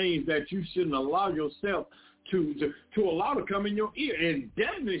there are things that you shouldn't allow yourself to allow to come in your ear, and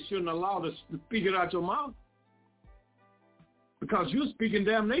definitely shouldn't allow to speak it out your mouth. Because you're speaking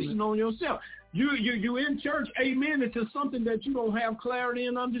damnation on yourself. You in church, amen, into something that you don't have clarity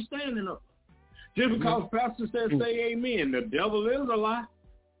and understanding of. Just because pastor says say amen, the devil is a lie.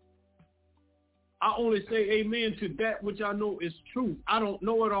 I only say amen to that which I know is true. I don't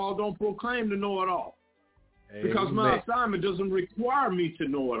know it all, don't proclaim to know it all. Amen. Because my assignment doesn't require me to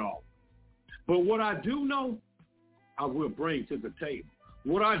know it all. But what I do know, I will bring to the table.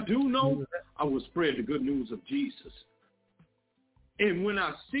 What I do know, I will spread the good news of Jesus. And when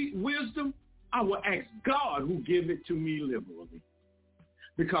I seek wisdom, I will ask God who give it to me liberally.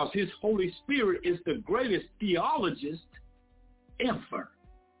 Because his Holy Spirit is the greatest theologist ever.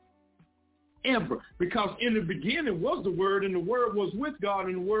 Ever. Because in the beginning was the Word, and the Word was with God,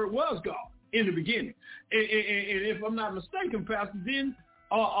 and the Word was God in the beginning. And if I'm not mistaken, Pastor, then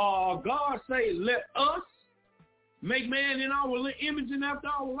God say, let us make man in our image and after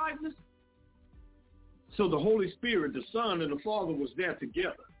our likeness. So the Holy Spirit, the Son, and the Father was there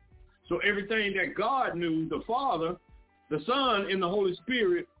together. So everything that God knew, the Father, the Son, and the Holy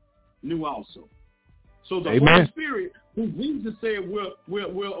Spirit knew also. So the Holy Spirit, who Jesus said,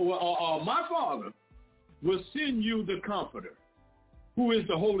 my Father will send you the Comforter, who is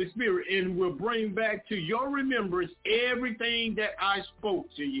the Holy Spirit, and will bring back to your remembrance everything that I spoke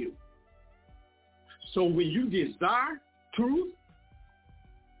to you. So when you desire truth,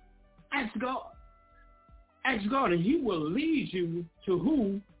 ask God. Ask God, and he will lead you to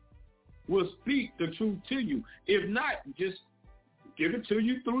who will speak the truth to you. If not, just give it to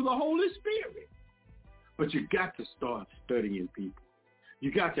you through the Holy Spirit. But you got to start studying people.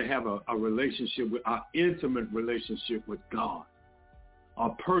 You got to have a relationship, with an intimate relationship with God, a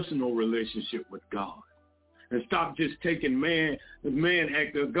personal relationship with God. And stop just taking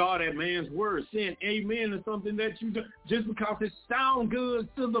God at man's word, saying amen to something that you do. Just because it sounds good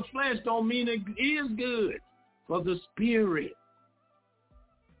to the flesh don't mean it is good for the spirit.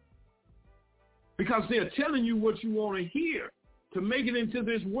 Because they're telling you what you want to hear to make it into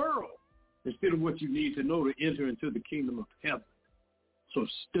this world instead of what you need to know to enter into the kingdom of heaven. So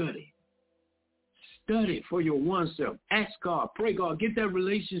study. Study for your oneself. Ask God, pray God, get that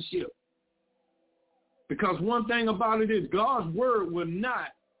relationship. Because one thing about it is God's word will not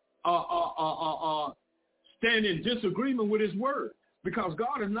stand in disagreement with his word. Because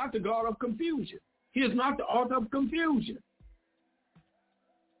God is not the God of confusion. He is not the author of confusion.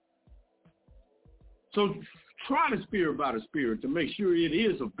 So try the spirit by the spirit to make sure it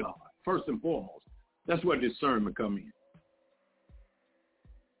is of God, first and foremost. That's where discernment comes in.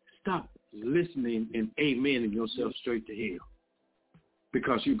 Stop listening and amening yourself straight to hell.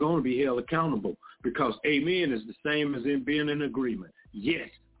 Because you're going to be held accountable. Because amen is the same as in being in agreement. Yes,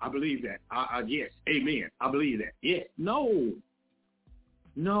 I believe that. Yes, amen. I believe that. Yes. No,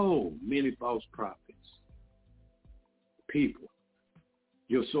 many false prophets. People,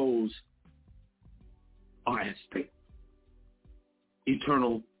 your souls are at stake.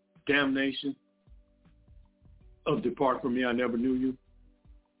 Eternal damnation of depart from me, I never knew you,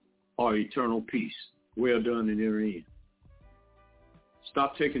 or eternal peace. Well done and enter in.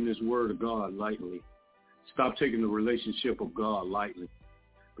 Stop taking this word of God lightly. Stop taking the relationship of God lightly.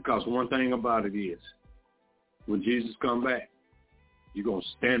 Because one thing about it is, when Jesus comes back, you're going to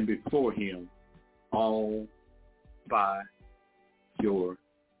stand before him all by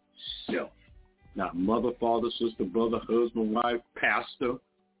yourself. Not mother, father, sister, brother, husband, wife, pastor,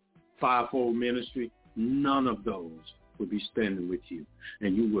 fivefold ministry. None of those will be standing with you.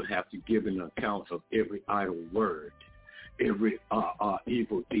 And you will have to give an account of every idle word, every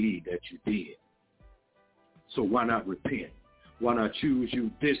evil deed that you did. So why not repent? why not choose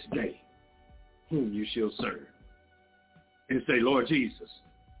you this day whom you shall serve? And say, Lord Jesus,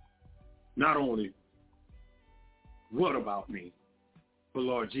 not only what about me, but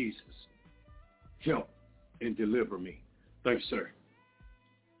Lord Jesus, help and deliver me. Thanks, sir.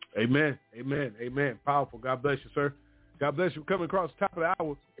 Amen. Amen. Amen. Powerful. God bless you, sir. God bless you. Coming across the top of the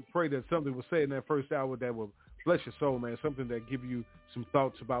hour, I pray that something was said in that first hour that will bless your soul, man. Something that give you some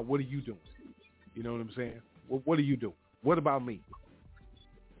thoughts about what are you doing? You know what I'm saying? What are you doing? What about me?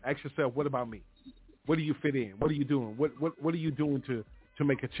 Ask yourself, what about me? What do you fit in? What are you doing? What are you doing to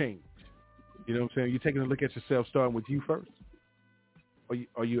make a change? You know what I'm saying? You're taking a look at yourself, starting with you first.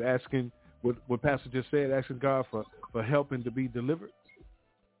 Are you asking what Pastor just said, asking God for help and to be delivered?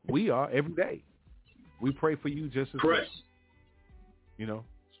 We are every day. We pray for you just as well. You know,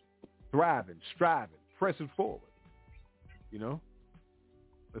 thriving, striving, pressing forward. You know,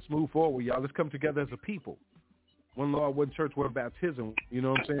 let's move forward, y'all. Let's come together as a people. One Lord, one church, one baptism. You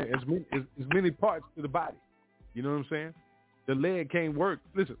know what I'm saying? As many parts to the body. You know what I'm saying? The leg can't work.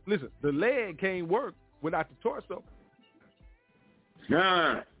 Listen. The leg can't work without the torso.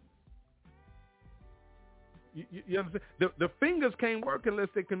 Nah. You understand? The fingers can't work unless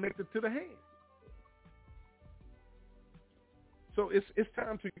they're connected to the hand. So it's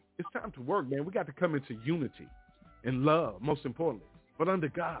time to work, man. We got to come into unity and love, most importantly, but under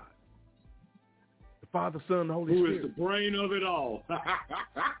God, the Father, Son, the Holy Spirit. Who is the brain of it all?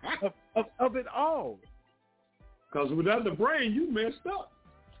 of it all. Because without the brain, you messed up.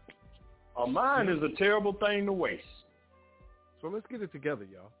 A mind is a terrible thing to waste. So let's get it together,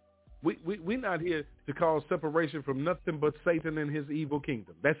 y'all. We're not here to cause separation from nothing but Satan and his evil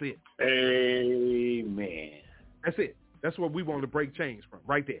kingdom. That's it. Amen. That's it. That's what we want to break chains from,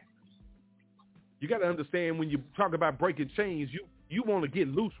 right there. You got to understand when you talk about breaking chains, you want to get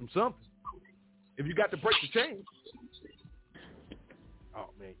loose from something. If you got to break the chains. Oh,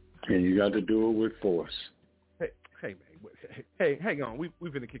 man. And you got to do it with force. Hey, man. Hey, hang on. We're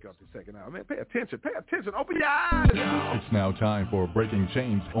going to kick off the second hour. Man, pay attention. Open your eyes. It's now time for Breaking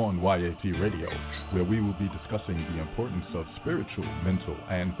Chains on YAT Radio, where we will be discussing the importance of spiritual, mental,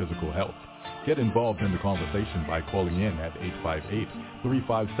 and physical health. Get involved in the conversation by calling in at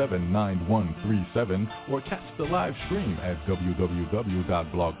 858-357-9137 or catch the live stream at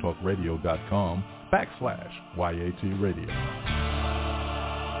www.blogtalkradio.com/YAT Radio.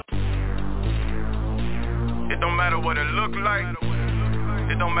 It don't matter what it look like.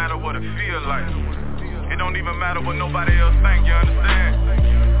 It don't matter what it feel like. It don't even matter what nobody else think, you understand?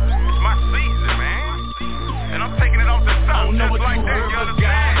 It's my season, man. And I'm taking it off the top just like that, you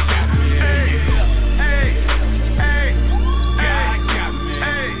understand?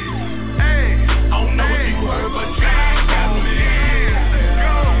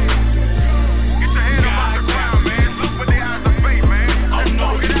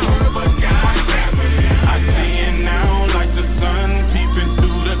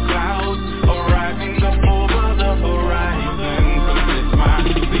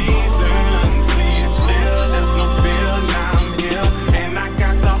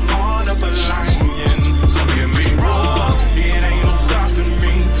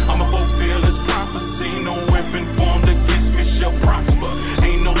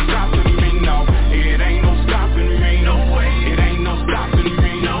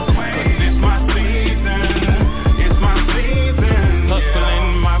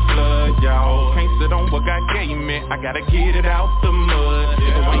 I gotta get it out the mud.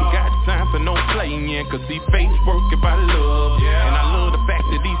 I ain't got time for no playing, cause these faith working by love. And I love the fact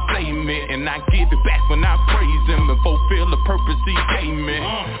that he slay me, and I give it back when I praise him and fulfill the purpose he gave me.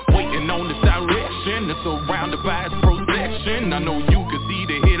 Waiting on this direction, it's surrounded by his protection. I know you can see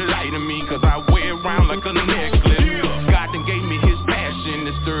the headlight in me, cause I wear it around like a necklace. God done gave me his passion,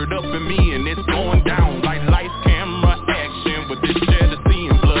 it's stirred up in me, and it's going down like lights, camera, action. With this jealousy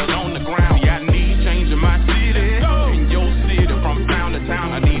and blood on the ground, yeah, I need change in my city.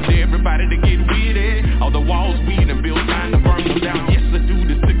 I need everybody to get with it. All the walls we done built, time to burn them down. Yes, let's do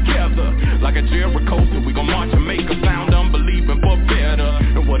this together. Like a Jericho, so we gon' march and make a sound. Unbelieving for better.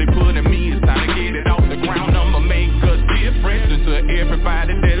 And what he put in me is time to get it off the ground. I'ma make a difference into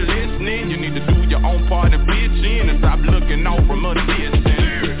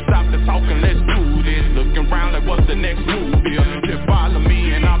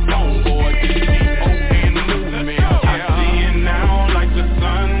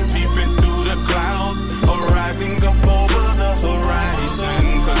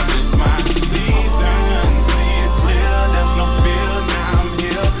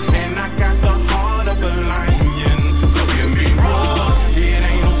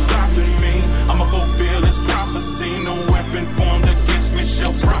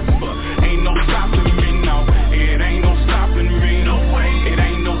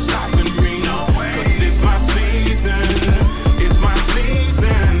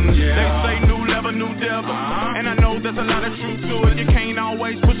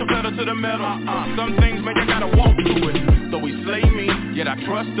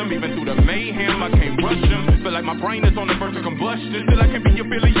trust them. Even through the mayhem, I can't rush them. Feel like my brain is on the verge of combustion. Still I can't be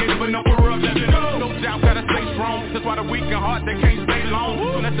affiliated, but no corruption. No doubt, gotta stay strong. That's why the weak and heart, they can't stay long.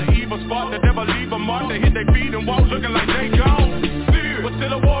 When that's the evil spot, the devil leave a mark. They hit their feet and walk looking like they gone. But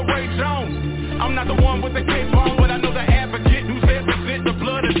still a war rage on. I'm not the one with the cape on, but I know the advocate who says present the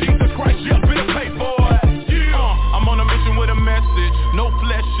blood of Jesus Christ. Yeah, been pay for it. I'm on a mission with a message, no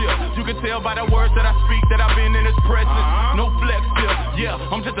flesh here. You can tell by the words that I speak that I've been in his presence. No flex here, yeah,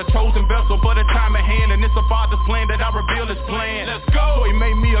 I'm just a chosen vessel, but a time at hand. And it's the Father's plan that I reveal his plan. Let's go. So he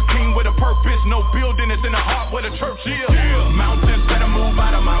made me a king with a purpose. No building is in the heart where the church is. Mountains better move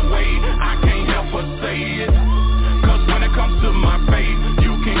out of my way. I can't help but say it, cause when it comes to my faith,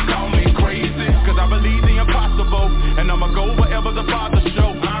 you can call me crazy, cause I believe the impossible, and I'ma go wherever the Father show.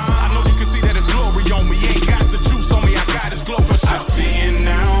 I know you can see that it's glory on me. Ain't got the juice on me, I got his glow for sure. I see it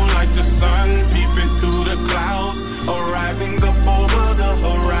now like the sun peeping through the clouds, arriving up over the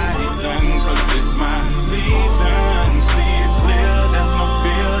horizon, cause it's my season. See it clear, there's no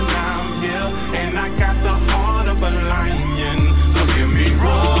fear, now I'm here, and I got the heart of a lion. So hear me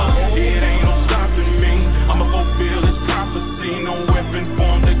roar, it ain't no stopping me. I'ma fulfill this prophecy, no weapon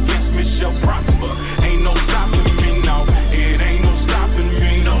formed against me shall prosper. Ain't no stopping me, no, it ain't no stopping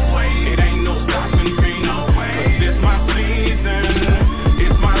me, no way. It ain't no stopping me, no way. Cause it's my season,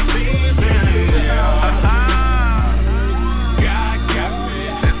 it's my season, yeah. God got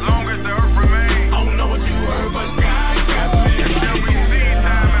me, as long as the earth remains. I don't know what you heard, but God got me. Until we see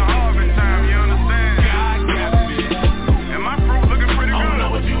time and harvest time, you understand? God got me, and my fruit looking pretty good. I don't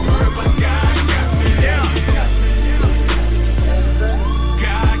know what you heard, but God got me, yeah.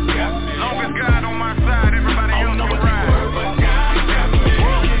 God got me. Long as God on my side, everybody else can ride. But God got me.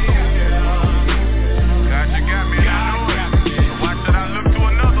 God, you got me, I know it. So why should I look to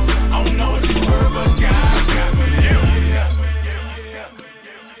another? I don't know what you heard, but God got me.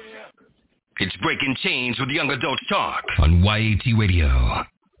 It's Breaking Chains with Young Adults Talk on YAT Radio.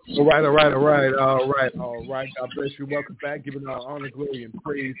 All right. God bless you. Welcome back. Giving our honor, glory, and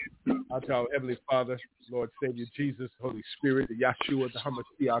praise out to our Heavenly Father, Lord Savior Jesus, Holy Spirit, the Yahshua, the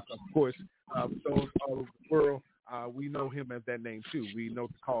Hamashiach, of course. Those all over the world, we know him as that name too. We know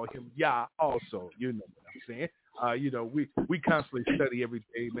to call him Yah also. You know what I'm saying? We constantly study every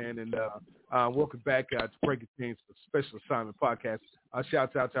day, man. And welcome back to Breaking Chains, the Special Assignment Podcast.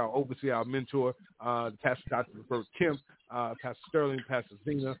 Shout out to our overseer, our mentor, Pastor Dr. Robert Kemp, Pastor Sterling, Pastor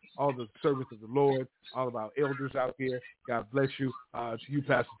Zena, all the servants of the Lord, all of our elders out here. God bless you. To you,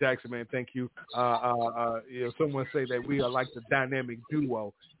 Pastor Jackson, man, thank you. Someone say that we are like the dynamic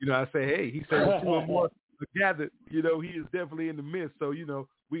duo. I say, hey, he said 2 or more gathered. He is definitely in the midst. So,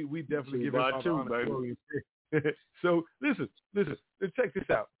 we definitely give him all the honor, glory, and praise. So listen, check this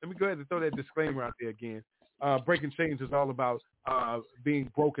out. Let me go ahead and throw that disclaimer out there again. Breaking Chains is all about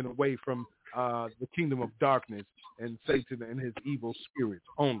being broken away from the kingdom of darkness and Satan and his evil spirits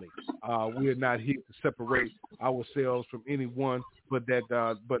only. We are not here to separate ourselves from anyone, but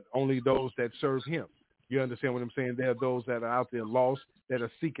only those that serve him. You understand what I'm saying? There are those that are out there lost, that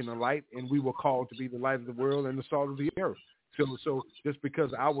are seeking the light, and we were called to be the light of the world and the salt of the earth. So just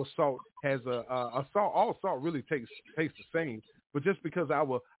because our salt has all salt really tastes the same, but just because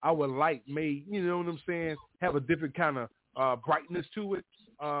our light may, have a different kind of brightness to it,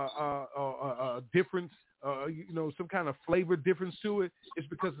 difference, some kind of flavor difference to it, it's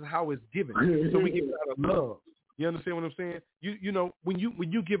because of how it's given. So we give it out of love. You understand what I'm saying? When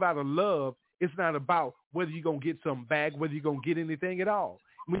you give out of love, it's not about whether you're going to get something back, whether you're going to get anything at all.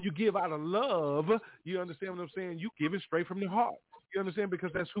 When you give out of love, you understand what I'm saying? You give it straight from the heart. You understand?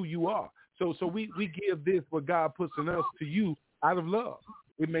 Because that's who you are. So we give this, what God puts in us, to you out of love.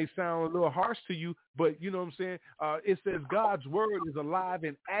 It may sound a little harsh to you, but you know what I'm saying? It says God's word is alive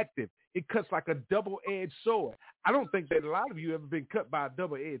and active. It cuts like a double-edged sword. I don't think that a lot of you ever been cut by a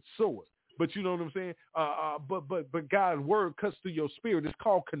double-edged sword. But you know what I'm saying? But God's word cuts through your spirit. It's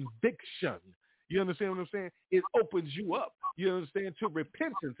called conviction. You understand what I'm saying? It opens you up, you understand, to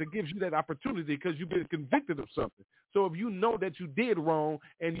repentance. It gives you that opportunity because you've been convicted of something. So if you know that you did wrong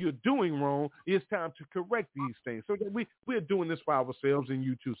and you're doing wrong, it's time to correct these things. So that we're doing this for ourselves and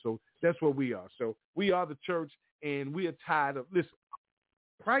you too. So that's what we are. So we are the church, and we are tired of, listen,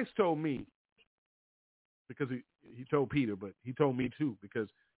 Christ told me, because he told Peter, but he told me too, because,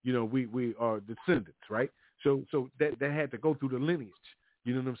 we are descendants, right? So that had to go through the lineage.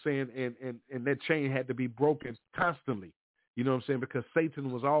 You know what I'm saying? And that chain had to be broken constantly. You know what I'm saying? Because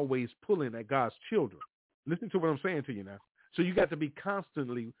Satan was always pulling at God's children. Listen to what I'm saying to you now. So you got to be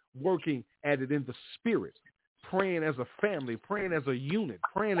constantly working at it in the spirit, praying as a family, praying as a unit,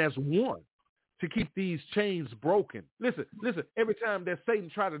 praying as one to keep these chains broken. Listen, every time that Satan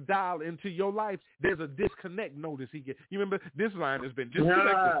try to dial into your life, there's a disconnect notice he gets. You remember, this line has been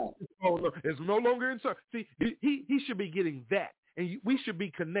disconnected. It's no longer in service. See, he should be getting that. And we should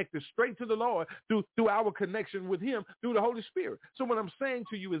be connected straight to the Lord through our connection with him, through the Holy Spirit. So what I'm saying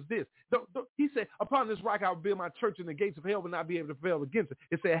to you is this. He said, upon this rock I will build my church, and the gates of hell will not be able to prevail against it.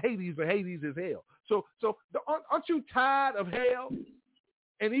 It said Hades, but Hades is hell. So aren't you tired of hell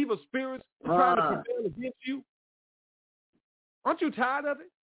and evil spirits trying to prevail against you? Aren't you tired of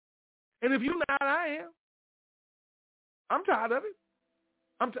it? And if you're not, I am. I'm tired of it.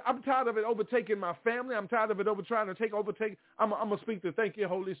 I'm tired of it overtaking my family. I'm tired of it trying to overtake. I'm going to speak to thank you,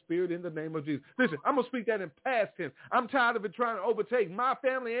 Holy Spirit, in the name of Jesus. Listen, I'm going to speak that in past tense. I'm tired of it trying to overtake my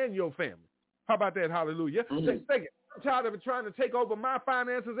family and your family. How about that? Hallelujah. Think it. I'm tired of it trying to take over my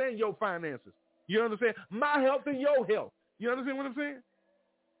finances and your finances. You understand? My health and your health. You understand what I'm saying?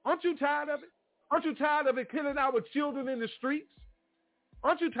 Aren't you tired of it? Aren't you tired of it killing our children in the streets?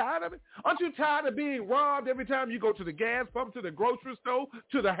 Aren't you tired of it? Aren't you tired of being robbed every time you go to the gas pump, to the grocery store,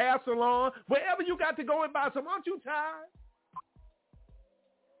 to the hair salon, wherever you got to go and buy some? Aren't you tired?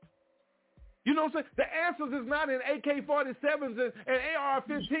 You know what I'm saying? The answers is not in AK-47s and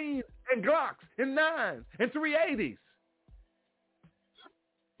AR-15s and Glocks and 9s and 380s.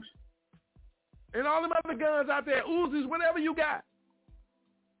 And all them other guns out there, Uzis, whatever you got.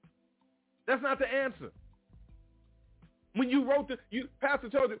 That's not the answer. When you wrote Pastor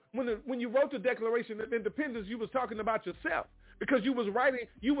told you, when you wrote the Declaration of Independence, you was talking about yourself, because you was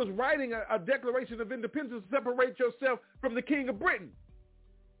writing a Declaration of Independence to separate yourself from the King of Britain.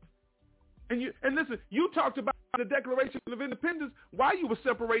 And listen, you talked about the Declaration of Independence while you were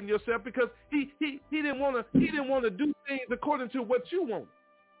separating yourself, because he didn't want to do things according to what you wanted.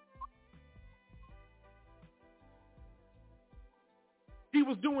 He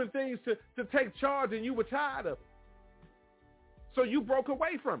was doing things to take charge, and you were tired of it. So you broke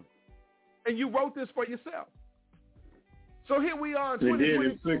away from it, and you wrote this for yourself. So here we are in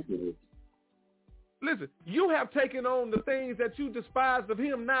 2022. Listen, you have taken on the things that you despised of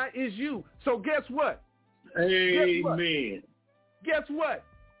him, now is you. So guess what? Amen. Guess what?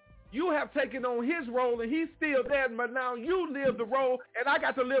 You have taken on his role, and he's still there, but now you live the role, and I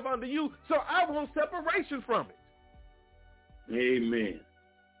got to live under you. So I want separation from it. Amen.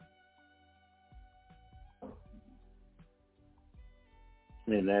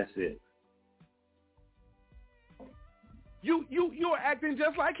 And that's it. You're acting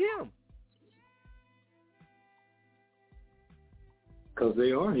just like him. Because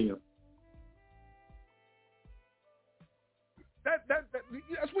they are him.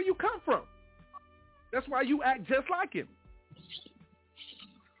 That's where you come from. That's why you act just like him.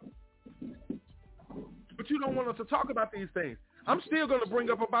 But you don't want us to talk about these things. I'm still going to bring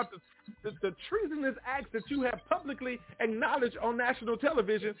up about the treasonous acts that you have publicly acknowledged on national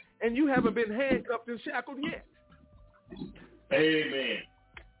television, and you haven't been handcuffed and shackled yet. Amen.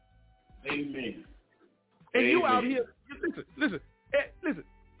 Amen. And you out here, listen,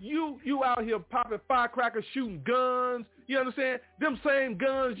 you out here popping firecrackers, shooting guns. You understand? Them same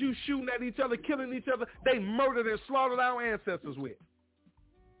guns you shooting at each other, killing each other, they murdered and slaughtered our ancestors with.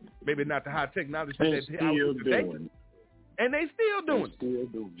 Maybe not the high technology that they are today. And they still doing it.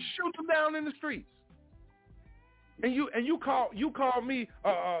 Shoot them down in the streets. And you call me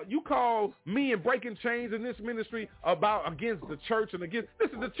and Breaking Chains in this ministry against the church and against.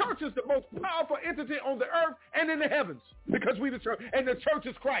 Listen, the church is the most powerful entity on the earth and in the heavens, because we the church, and the church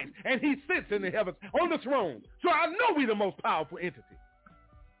is Christ, and he sits in the heavens on the throne. So I know we the most powerful entity.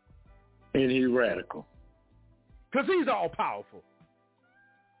 And he's radical, because he's all powerful.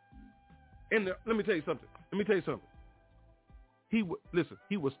 And let me tell you something. He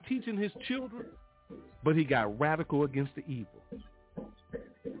was teaching his children, but he got radical against the evil.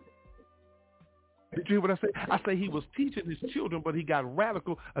 Did you hear what I say? I say he was teaching his children, but he got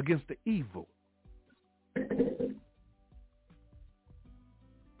radical against the evil.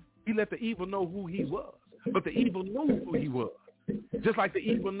 He let the evil know who he was, but the evil knew who he was. Just like the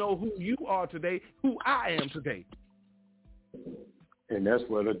evil know who you are today, who I am today. And that's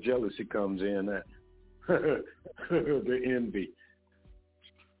where the jealousy comes in at. The envy.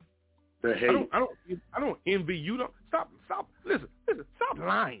 The hate. I don't envy you. Don't stop. Listen, stop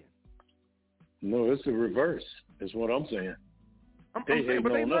lying. No, it's the reverse. That's what I'm saying. I'm saying,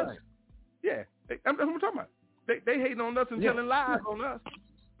 but they lying. Yeah, that's what I'm talking about. They hating on us and telling lies on us.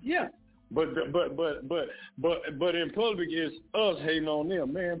 Yeah. But in public it's us hating on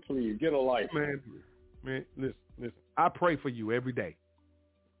them. Man, please get a life. Man, listen. I pray for you every day.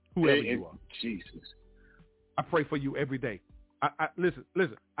 Whoever you are. Jesus. I pray for you every day.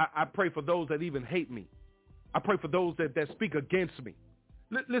 Listen. I pray for those that even hate me. I pray for those that speak against me.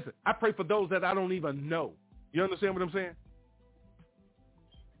 Listen, I pray for those that I don't even know. You understand what I'm saying?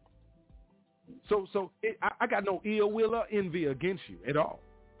 So I got no ill will or envy against you at all.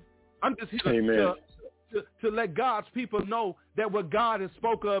 I'm just here to let God's people know that what God has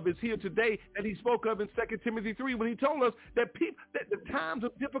spoke of is here today, that he spoke of in 2 Timothy 3 when he told us that that the times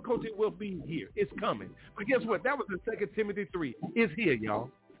of difficulty will be here. It's coming. But guess what? That was in 2 Timothy 3. It's here, y'all.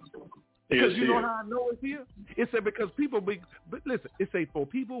 Because you know how I know it's here? It said because but listen, it said for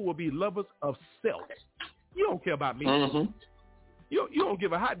people will be lovers of self. You don't care about me. Mm-hmm. You don't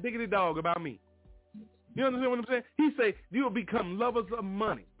give a hot diggity dog about me. You understand what I'm saying? He said you will become lovers of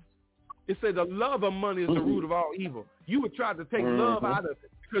money. It said the love of money is the root of all evil. You would try to take love out of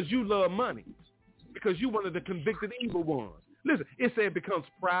it because you love money, because you one of the convicted evil ones. Listen, it said it becomes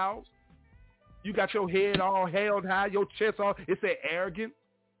proud. You got your head all held high, your chest all. It said arrogant.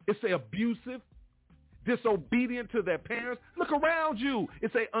 It say abusive, disobedient to their parents. Look around you.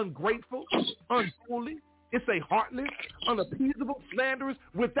 It say ungrateful, unholy. It say heartless, unappeasable, slanderous,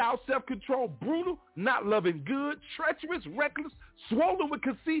 without self-control, brutal, not loving good, treacherous, reckless, swollen with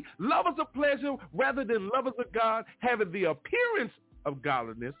conceit, lovers of pleasure rather than lovers of God, having the appearance of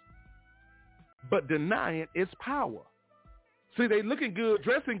godliness, but denying its power. See, they looking good,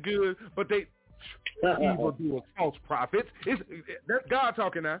 dressing good, but they evildoers, false prophets. That's God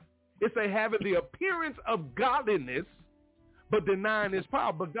talking now. It's a having the appearance of godliness, but denying his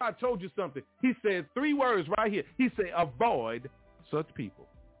power. But God told you something. He said 3 words right here. He said, avoid such people.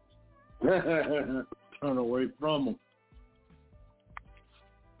 Turn away from them.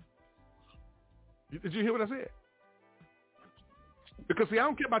 Did you hear what I said? Because, see, I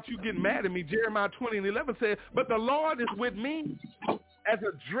don't care about you getting mad at me. Jeremiah 20:11 said, but the Lord is with me as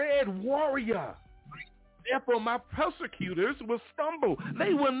a dread warrior. Therefore, my persecutors will stumble.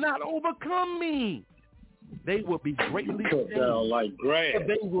 They will not overcome me. They will be greatly down like grass. If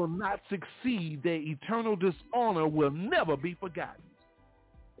they will not succeed, their eternal dishonor will never be forgotten.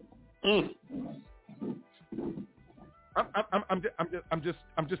 I'm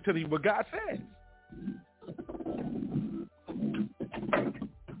just telling you what God says.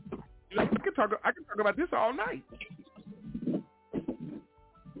 I can talk about this all night.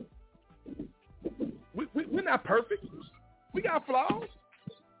 We're not perfect. We got flaws.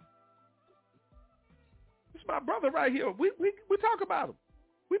 It's my brother right here. We talk about him.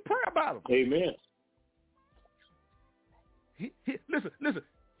 We pray about him. Amen. Listen.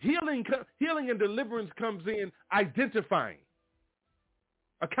 Healing and deliverance comes in identifying,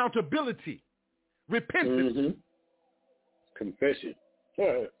 accountability, repentance, confession.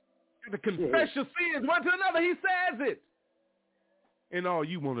 To confess your sins one to another. He says it. And all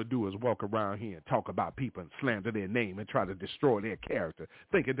you want to do is walk around here and talk about people and slander their name and try to destroy their character,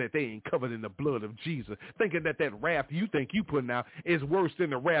 thinking that they ain't covered in the blood of Jesus, thinking that wrath you think you putting out is worse than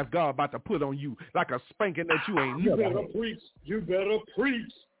the wrath God about to put on you, like a spanking that you ain't never had. You better preach.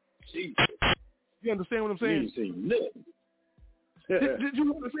 Jesus. You understand what I'm saying? Did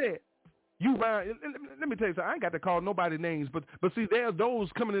you understand? Let me tell you something. I ain't got to call nobody names, but see, there are those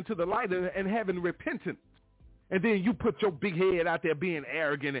coming into the light and having repentance. And then you put your big head out there being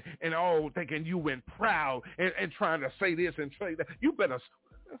arrogant and thinking you went proud and trying to say this and say that. You better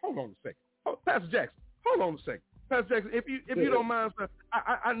hold on a second. Pastor Jackson, hold on a second. Pastor Jackson, if you don't mind, sir,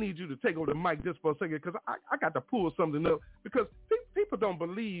 I need you to take over the mic just for a second because I got to pull something up because people don't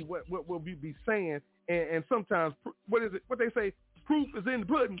believe what we be saying and sometimes what they say, proof is in the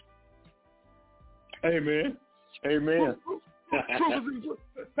pudding. Amen. Amen.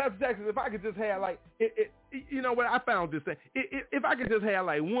 Pastor Jackson, if I could just have you know what, I found this thing. If I could just have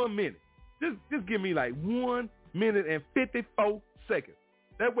 1 minute, just give me 1 minute and 54 seconds.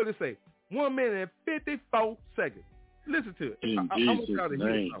 That's what it say. 1 minute and 54 seconds. Listen to it. I want y'all to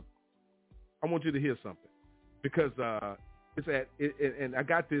hear something. I want you to hear something because it's at and I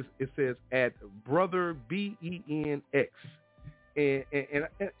got this. It says at Brother BENX, and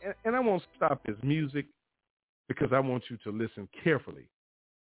I won't stop his music because I want you to listen carefully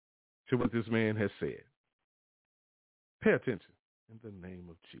to what this man has said. Pay attention in the name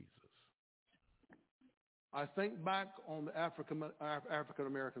of Jesus. I think back on the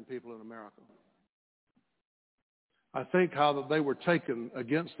African-American people in America. I think how that they were taken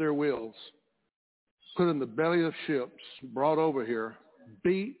against their wills, put in the belly of ships, brought over here,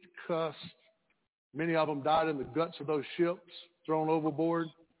 beat, cussed. Many of them died in the guts of those ships, thrown overboard.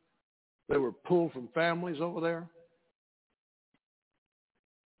 They were pulled from families over there.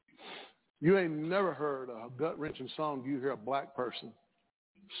 You ain't never heard a gut-wrenching song. You hear a black person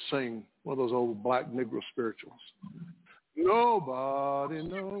sing one of those old black Negro spirituals. Nobody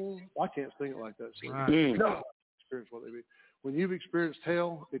knows. I can't sing it like that. So no. Experience what they be. When you've experienced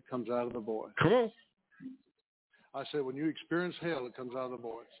hell, it comes out of the voice. Come on. I said, when you experience hell, it comes out of the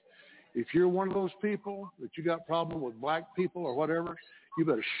voice. If you're one of those people that you got problem with black people or whatever, you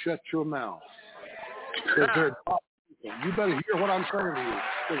better shut your mouth. You better hear what I'm saying to you.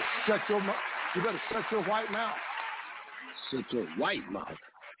 You better shut your white mouth. Shut your white mouth.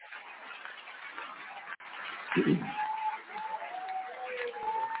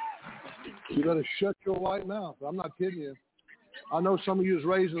 You better shut your white mouth. I'm not kidding you. I know some of you was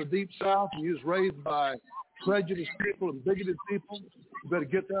raised in the deep south and you was raised by prejudiced people and bigoted people. You better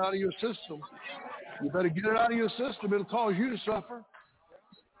get that out of your system. You better get it out of your system. It'll cause you to suffer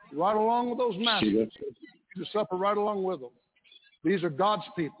right along with those masters. You suffer right along with them. These are God's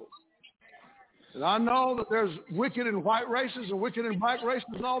people. And I know that there's wicked in white races and wicked in black races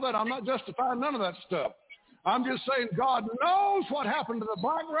and all that. I'm not justifying none of that stuff. I'm just saying God knows what happened to the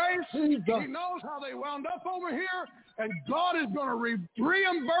black race. He knows how they wound up over here. And God is going to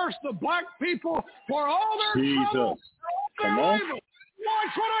reimburse the black people for all their trouble. Come on.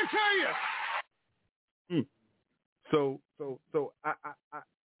 Watch what I tell you. So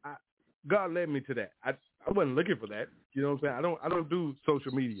God led me to that. I wasn't looking for that. You know what I'm saying? I don't do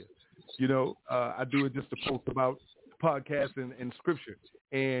social media. You know, I do it just to post about podcasts and scripture.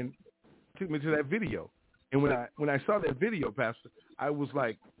 And it took me to that video. And when I saw that video, Pastor, I was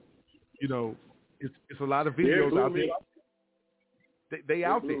like, you know, it's a lot of videos out there. They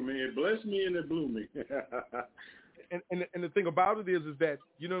out there. It blessed me and it blew me. and the thing about it is that,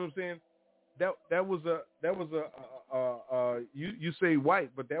 you know what I'm saying? That was a you say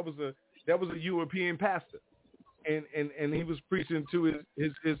white, but that was a European pastor, and he was preaching to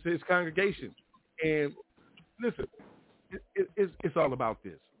his congregation. And listen, it's all about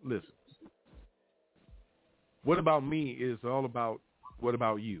this. Listen, what about me is all about what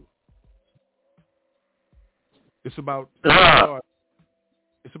about you. It's about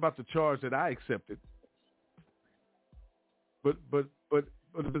it's about the charge that I accepted, but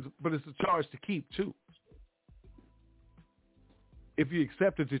it's a charge to keep too. If you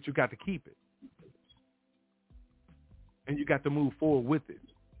accepted it, you got to keep it, and you got to move forward with it.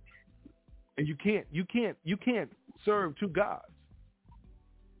 And you can't serve two gods.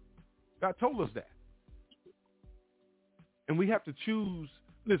 God told us that, and we have to choose.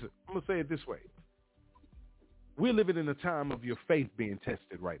 Listen, I'm gonna say it this way. We're living in a time of your faith being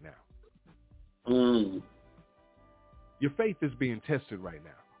tested right now. Your faith is being tested right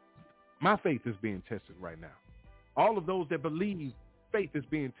now. My faith is being tested right now. All of those that believe, faith is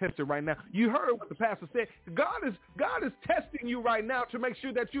being tested right now. You heard what the pastor said. God is testing you right now to make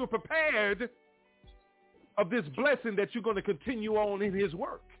sure that you're prepared of this blessing that you're going to continue on in his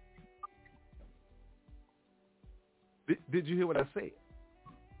work. Did you hear what I said?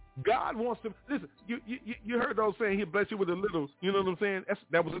 God wants to listen. You heard those saying he'll bless you with a little. You know what I'm saying?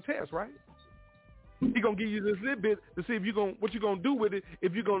 That was a test, right? He's gonna give you this little bit to see if what you're gonna do with it.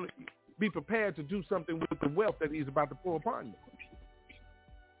 If you're gonna be prepared to do something with the wealth that he's about to pour upon you.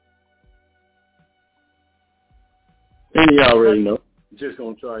 And he already knows. Just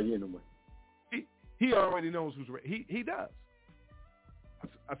gonna try you anyway. He already knows who's ready. He does.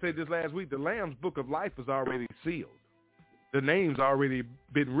 I said this last week. The Lamb's book of life is already sealed. The name's already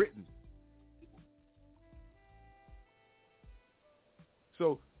been written.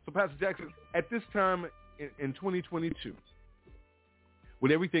 So Pastor Jackson, at this time in 2022,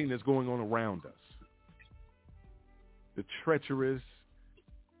 with everything that's going on around us, the treacherous,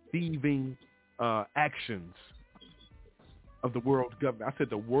 thieving actions of the world government, I said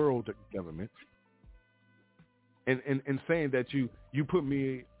the world government, and saying that you put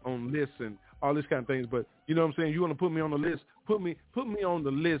me on lists and all this kind of things, but you know what I'm saying? You want to put me on the list? Put me on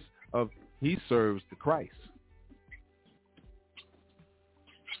the list of he serves the Christ.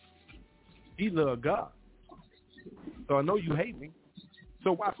 He loves God. So I know you hate me.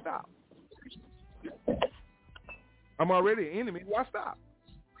 So why stop? I'm already an enemy. Why stop?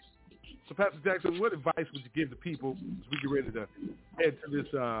 So Pastor Jackson, what advice would you give the people as we get ready to head to this,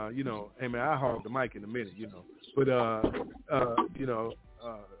 hey man, I hog the mic in a minute, but,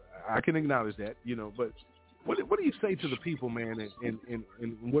 I can acknowledge that, but what do you say to the people, man, and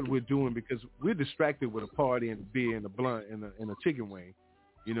what we're doing? Because we're distracted with a party and a beer and a blunt and a chicken wing,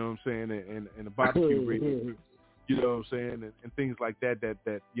 you know what I'm saying, and a barbecue rib, you know what I'm saying, and things like that,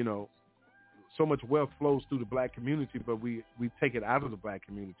 so much wealth flows through the black community, but we take it out of the black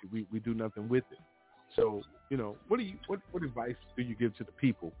community. We do nothing with it. So, what advice do you give to the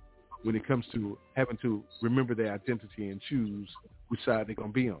people when it comes to having to remember their identity and choose which side they're going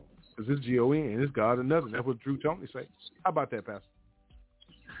to be on? because it's G-O-N, it's God or nothing. That's what Drew Tony say. How about that, Pastor?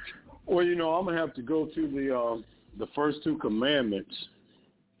 Well, I'm going to have to go through the first two commandments.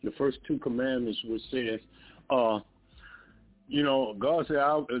 The first two commandments which says, God said,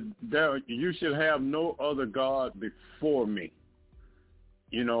 you should have no other God before me.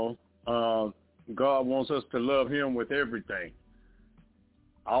 God wants us to love him with everything.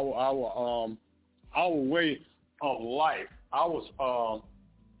 Our way of life,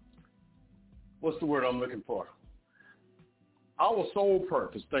 what's the word I'm looking for? Our sole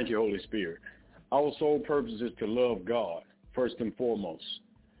purpose, thank you, Holy Spirit. Our sole purpose is to love God, first and foremost.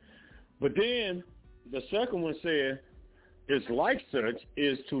 But then the second one said, it's like such,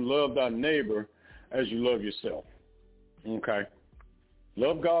 is to love thy neighbor as you love yourself. Okay?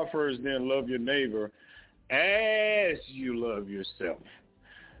 Love God first, then love your neighbor as you love yourself.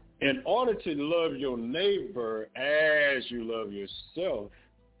 In order to love your neighbor as you love yourself,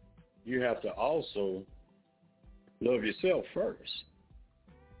 you have to also love yourself first.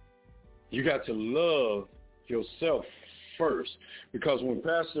 You got to love yourself first. Because when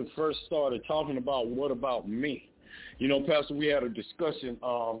Pastor first started talking about what about me, Pastor, we had a discussion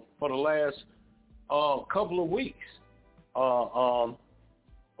for the last couple of weeks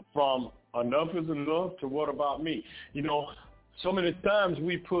from enough is enough to what about me. So many times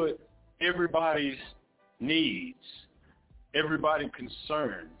we put everybody's needs, everybody's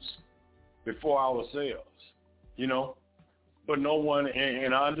concerns before ourselves, but no one,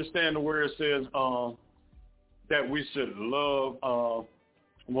 and I understand the word says that we should love,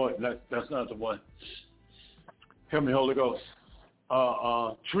 that's not the one. Help me, Holy Ghost.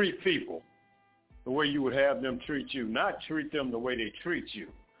 Treat people the way you would have them treat you, not treat them the way they treat you.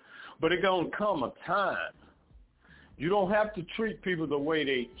 But it's going to come a time. You don't have to treat people the way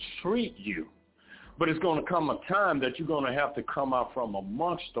they treat you, but it's going to come a time that you're going to have to come out from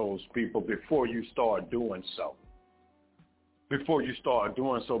amongst those people before you start doing so. Before you start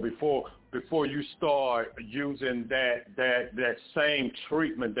using that same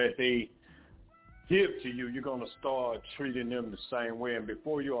treatment that they give to you, you're going to start treating them the same way. And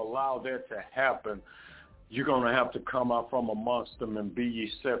before you allow that to happen, you're going to have to come out from amongst them and be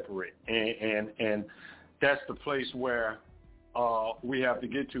ye separate. And that's the place where we have to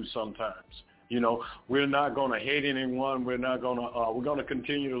get to sometimes. We're not going to hate anyone. We're going to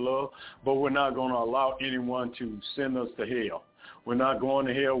continue to love, but we're not going to allow anyone to send us to hell. We're not going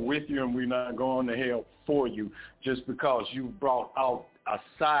to hell with you, and we're not going to hell for you just because you brought out a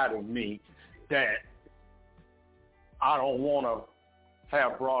side of me that I don't want to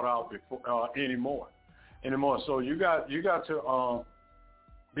have brought out before anymore. So you got to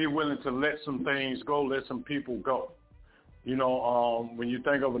be willing to let some things go, let some people go. When you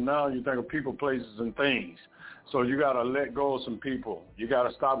think of a noun, you think of people, places, and things. So you got to let go of some people. You got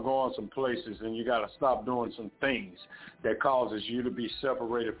to stop going some places, and you got to stop doing some things that causes you to be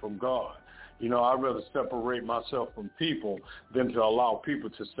separated from God. I'd rather separate myself from people than to allow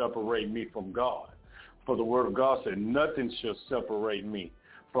people to separate me from God. For the word of God said, nothing shall separate me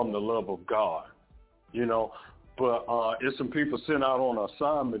from the love of God. But it's some people sent out on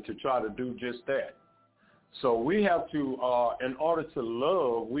assignment to try to do just that. So we have to, in order to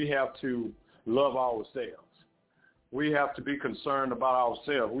love, we have to love ourselves. We have to be concerned about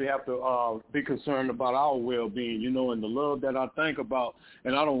ourselves. We have to be concerned about our well-being, and the love that I think about,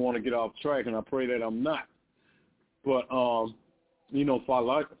 and I don't want to get off track, and I pray that I'm not. But,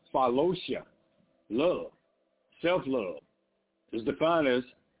 philosia, love, self-love, is defined as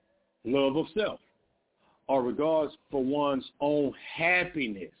love of self, or regards for one's own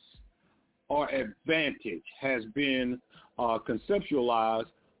happiness or advantage, has been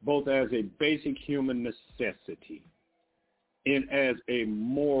conceptualized both as a basic human necessity and as a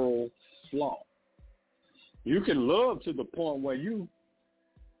moral flaw. You can love to the point where you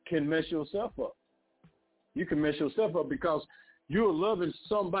can mess yourself up. You can mess yourself up because you're loving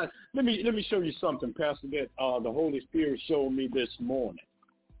somebody. Let me show you something, Pastor, that the Holy Spirit showed me this morning.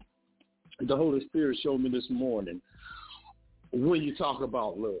 The Holy Spirit showed me this morning when you talk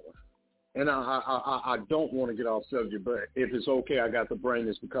about love. And I don't want to get off subject, but if it's okay, I got to bring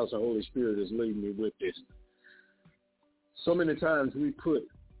this because the Holy Spirit is leading me with this. So many times we put,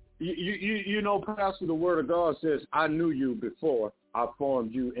 Pastor, the Word of God says, I knew you before I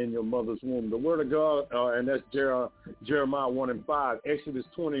formed you in your mother's womb. The Word of God, and that's Jeremiah 1:5. Exodus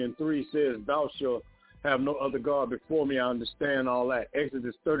 20:3 says, thou shalt have no other God before me. I understand all that.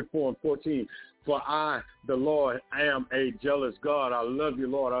 Exodus 34:14. For I, the Lord, am a jealous God. I love you,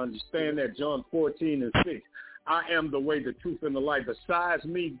 Lord. I understand that. John 14:6. I am the way, the truth, and the light. Besides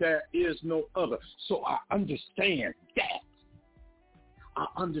me, there is no other. So I understand that. I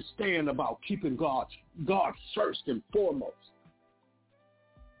understand about keeping God first and foremost.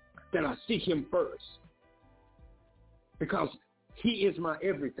 That I seek him first. Because he is my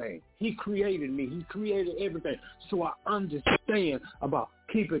everything. He created me. He created everything. So I understand about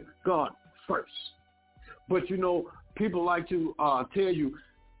keeping God first. But, you know, people like to tell you,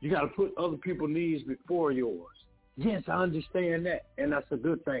 you got to put other people's needs before yours. Yes, I understand that, and that's a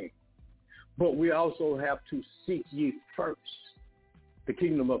good thing. But we also have to seek ye first the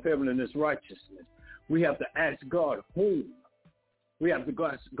kingdom of heaven and its righteousness. We have to ask God whom. We have to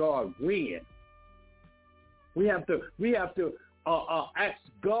ask God when. We have to ask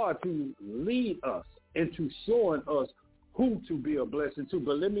God to lead us into showing us who to be a blessing to.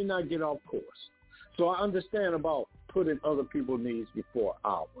 But let me not get off course. So I understand about putting other people's needs before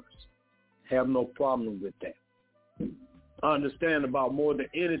ours. Have no problem with that. I understand about more than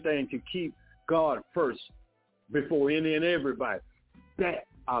anything to keep God first before any and everybody. That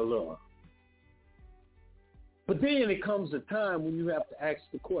I love. But then it comes a time when you have to ask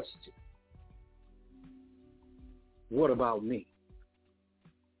the question, what about me?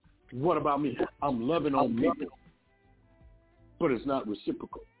 What about me? I'm loving on people, but it's not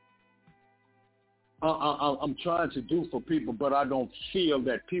reciprocal. I'm trying to do for people, but I don't feel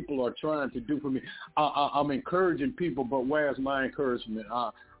that people are trying to do for me. I'm encouraging people, but where's my encouragement?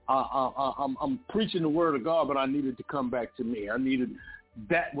 I'm preaching the word of God, but I needed to come back to me. I needed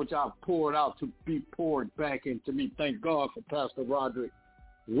that which I've poured out to be poured back into me. Thank God for Pastor Roderick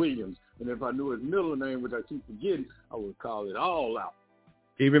Williams. And if I knew his middle name, which I keep forgetting, I would call it all out.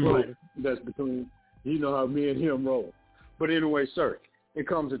 Even better. That's between, you know how me and him roll. But anyway, sir, it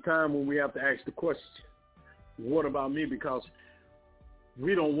comes a time when we have to ask the question, what about me? Because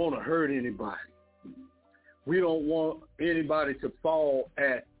we don't want to hurt anybody. We don't want anybody to fall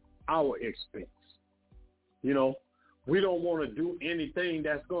at our expense. You know, we don't want to do anything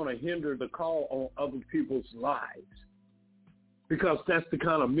that's going to hinder the call on other people's lives. Because that's the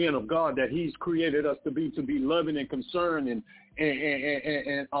kind of men of God that he's created us to be loving and concerned and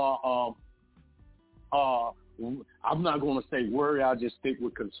I'm not going to say worry, I'll just stick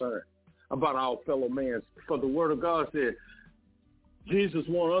with concern about our fellow man. For the word of God said, Jesus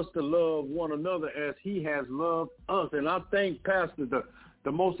wants us to love one another as he has loved us. And I think, Pastor,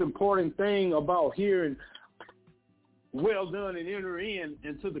 the most important thing about hearing well done and enter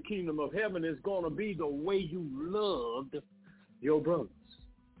into the kingdom of heaven is going to be the way you loved your brothers.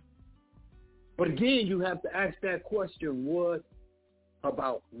 But again, you have to ask that question, what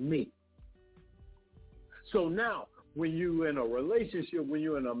about me? So now, when you're in a relationship, when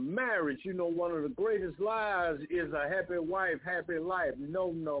you're in a marriage, you know one of the greatest lies is a happy wife, happy life.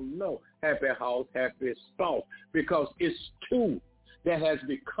 No. Happy house, happy spouse. Because it's two that has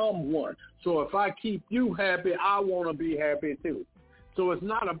become one. So if I keep you happy, I want to be happy too. So it's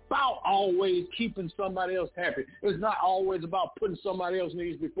not about always keeping somebody else happy. It's not always about putting somebody else's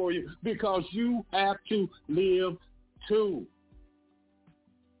needs before you, because you have to live too.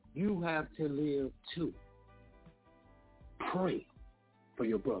 You have to live too. Pray for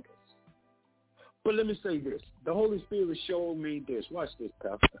your brothers. But let me say this. The Holy Spirit showed me this. Watch this,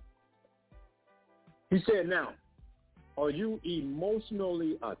 Pastor. He said, now, are you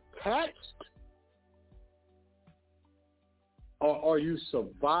emotionally attached? Or are you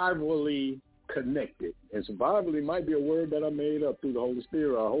survivally connected? And survivally might be a word that I made up through the Holy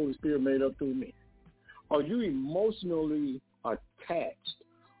Spirit, or the Holy Spirit made up through me. Are you emotionally attached,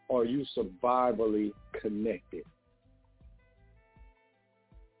 or are you survivally connected?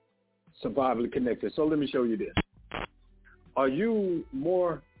 Survivally connected. So let me show you this. Are you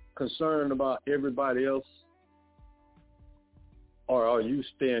more concerned about everybody else, or are you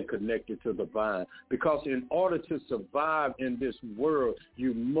staying connected to the vine? Because in order to survive in this world,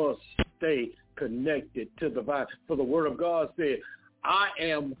 you must stay connected to the vine. For the word of God said, I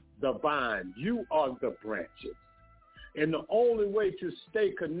am the vine, you are the branches. And the only way to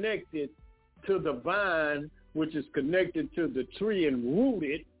stay connected to the vine, which is connected to the tree and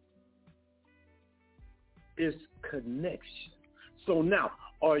rooted, is connection. So now,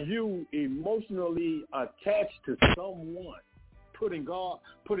 are you emotionally attached to someone, putting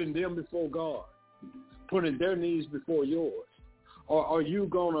them before God, putting their needs before yours? Or are you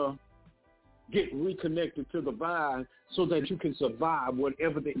going to get reconnected to the vine so that you can survive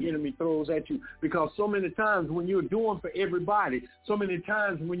whatever the enemy throws at you? Because so many times when you're doing for everybody, so many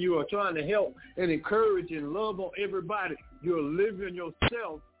times when you are trying to help and encourage and love on everybody, you're leaving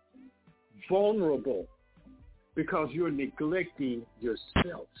yourself vulnerable because you're neglecting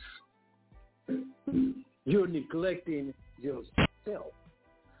yourself. You're neglecting yourself.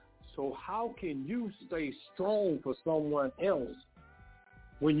 So how can you stay strong for someone else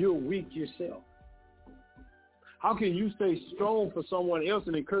when you're weak yourself? How can you stay strong for someone else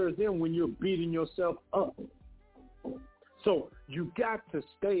and encourage them when you're beating yourself up? So you got to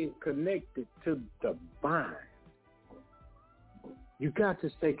stay connected to the vine. You got to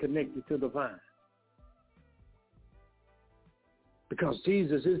stay connected to the vine. Because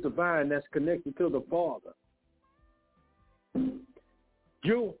Jesus is the vine that's connected to the Father.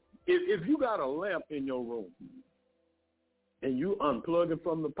 If you got a lamp in your room and you unplug it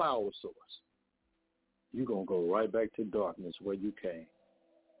from the power source, you're going to go right back to darkness where you came.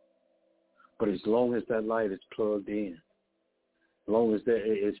 But as long as that light is plugged in, as long as that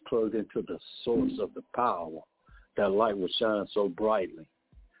it's plugged into the source of the power, that light will shine so brightly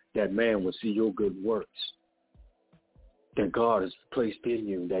that man will see your good works that God has placed in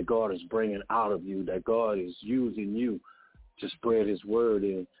you, that God is bringing out of you, that God is using you to spread his word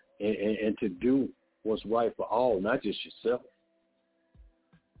and to do what's right for all, not just yourself.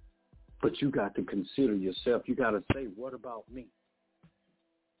 But you got to consider yourself. You got to say, what about me?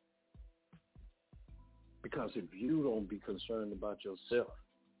 Because if you don't be concerned about yourself,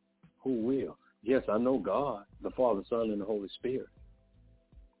 who will? Yes, I know God, the Father, Son, and the Holy Spirit.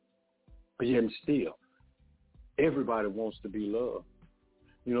 But yet still, everybody wants to be loved.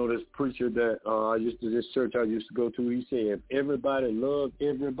 You know, this preacher that this church I used to go to, he said, if everybody loved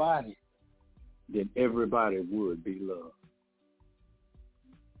everybody, then everybody would be loved.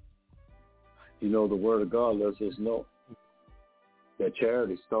 You know, the Word of God lets us know that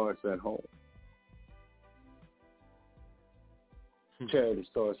charity starts at home. Charity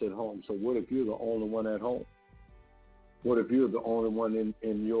starts at home. So what if you're the only one at home? What if you're the only one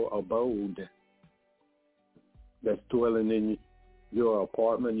in your abode that's dwelling in your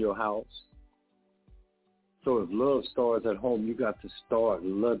apartment, your house? So if love starts at home, you got to start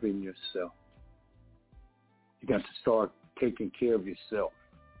loving yourself. You got to start taking care of yourself.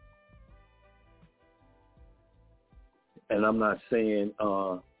 And I'm not saying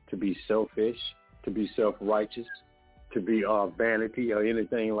to be selfish, to be self-righteous, to be vanity or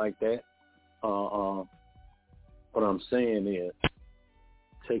anything like that. What I'm saying is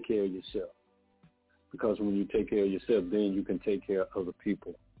take care of yourself. Because when you take care of yourself, then you can take care of other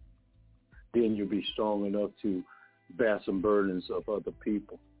people. Then you'll be strong enough to bear some burdens of other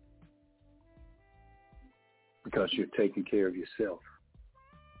people. Because you're taking care of yourself.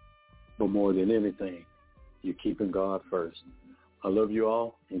 But more than anything, you're keeping God first. I love you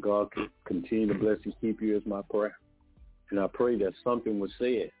all, and God can continue to bless and keep you is my prayer. And I pray that something was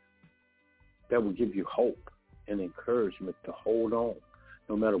said that will give you hope and encouragement to hold on.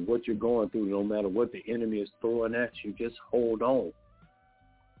 No matter what you're going through, no matter what the enemy is throwing at you, just hold on.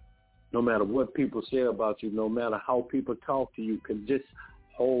 No matter what people say about you, no matter how people talk to you, can just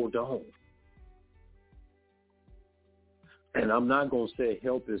hold on. And I'm not going to say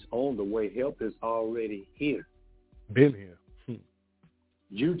help is on the way. Help is already here. Been here.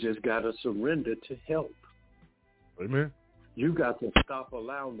 You just got to surrender to help. Amen. You got to stop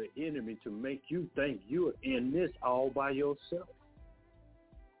allowing the enemy to make you think you're in this all by yourself.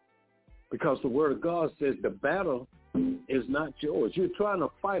 Because the Word of God says the battle is not yours. You're trying to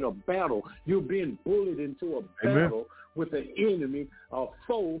fight a battle. You're being bullied into a battle with an enemy, a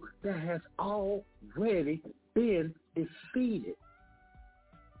foe that has already been defeated.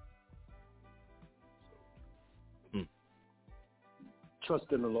 Trust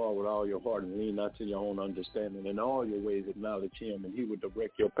in the Lord with all your heart and lean not to your own understanding. In all your ways acknowledge him, and he will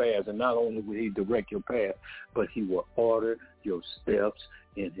direct your paths. And not only will he direct your path, but he will order your steps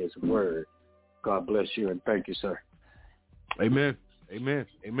in his word. God bless you, and thank you, sir. Amen. Amen.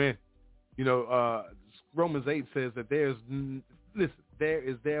 Amen. You know, Romans 8 says that there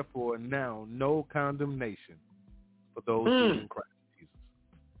is therefore now no condemnation for those who are in Christ Jesus.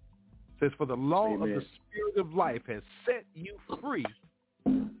 It says, for the law of the Spirit of life has set you free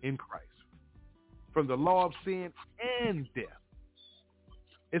in Christ from the law of sin and death.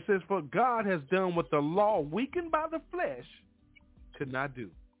 It says, for God has done what the law, weakened by the flesh, could not do.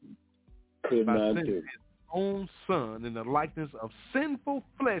 By sending his own Son in the likeness of sinful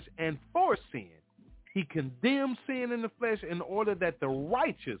flesh, and for sin, he condemned sin in the flesh in order that the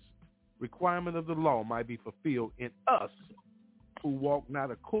righteous requirement of the law might be fulfilled in us who walk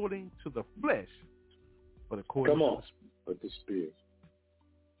not according to the flesh, but according to the Spirit.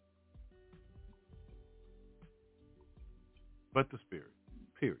 But the Spirit,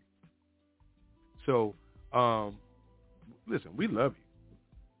 period. So, listen, we love you.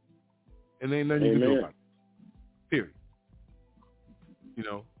 And there ain't nothing you can do about it. Period. You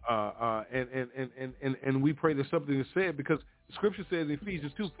know, and we pray that something is said, because the scripture says in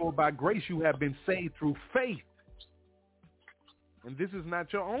Ephesians 2, for by grace you have been saved through faith. And this is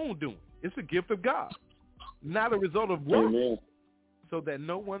not your own doing. It's a gift of God, not a result of work, so that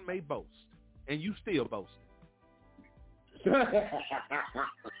no one may boast. And you still boast.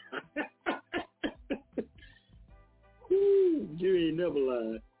 You ain't never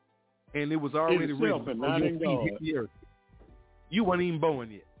lied. And it was already written on your feet hit the earth. You weren't even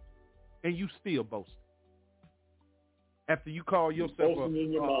born yet. And you still boasting. After you call yourself boasting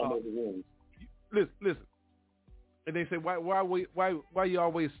in your mama's womb. Listen. And they say, why you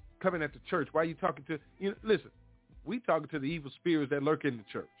always coming at the church? Why you talking to, listen, we talking to the evil spirits that lurk in the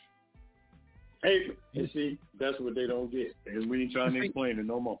church. Hey, you see, that's what they don't get. And we ain't trying to explain it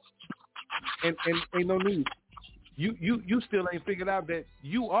no more. And ain't no need. You still ain't figured out that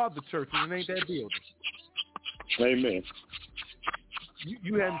you are the church and it ain't that building. Amen.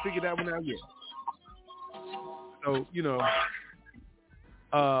 You haven't figured that one out yet. So,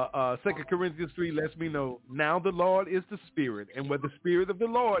 2 Corinthians 3 lets me know, now the Lord is the Spirit, and where the Spirit of the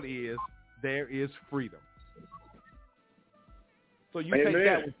Lord is, there is freedom. So you take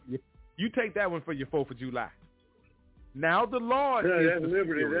that one. You take that one for your 4th of July. Now the Lord is the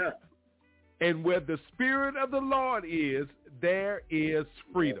Spirit, and where the Spirit of the Lord is, there is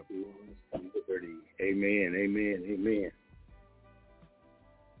freedom. Amen, amen, amen.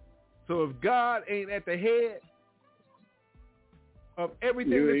 So if God ain't at the head of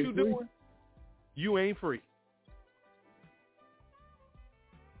everything that you're doing, you ain't free.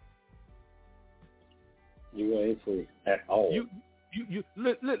 You ain't free at all.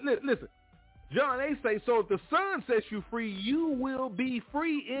 Listen. John 8 say, so if the Son sets you free, you will be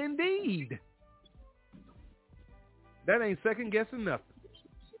free indeed. That ain't second guessing nothing.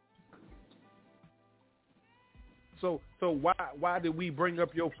 So why did we bring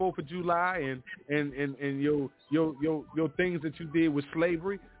up your 4th of July and your things that you did with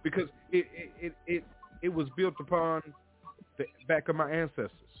slavery? Because it was built upon the back of my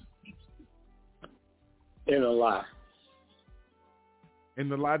ancestors. In a lie. In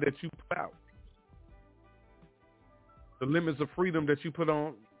the lie that you put out. The limits of freedom that you put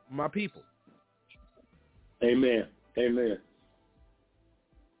on my people. Amen. Amen.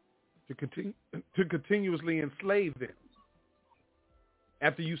 To continuously enslave them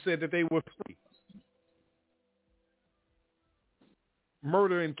after you said that they were free.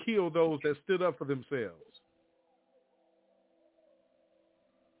 Murder and kill those that stood up for themselves.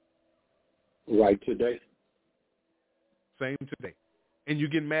 Right today. Same today. And you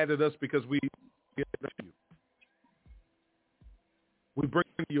get mad at us because we get you. We bring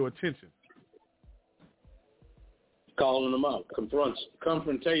it to your attention. Calling them out.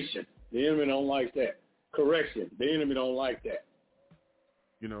 Confrontation. The enemy don't like that. Correction. The enemy don't like that.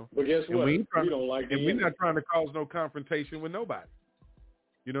 But guess what? We don't like that. And we're not trying to cause no confrontation with nobody.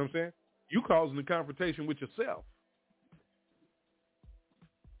 You know what I'm saying? You causing the confrontation with yourself.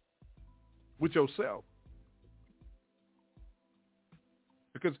 With yourself.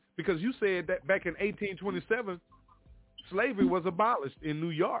 Because you said that back in 1827, slavery was abolished in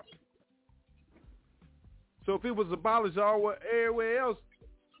New York. So if it was abolished everywhere else,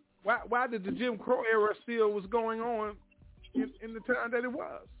 why did the Jim Crow era still was going on in the time that it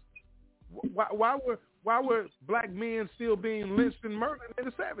was? Why were black men still being lynched and murdered in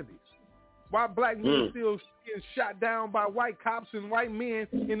the 70s? Why black men still getting shot down by white cops and white men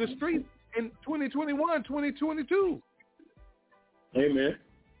in the streets in 2021, 2022? Amen.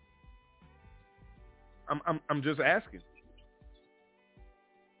 I'm just asking.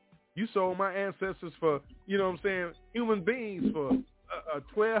 You sold my ancestors for, human beings for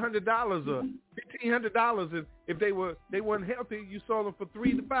 $1,200 or $1,500, and if they weren't healthy, you sold them for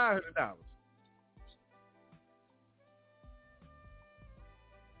 $300 to $500.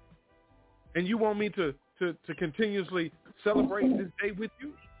 And you want me to continuously celebrate this day with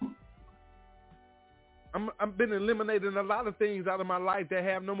you? I've been eliminating a lot of things out of my life that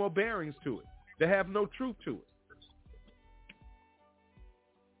have no more bearings to it, that have no truth to it.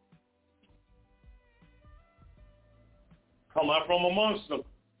 Come out from amongst them.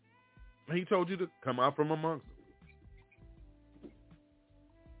 He told you to come out from amongst them.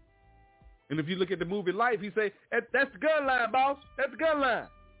 And if you look at the movie Life, he say, that's the gun line, boss. That's the gun line.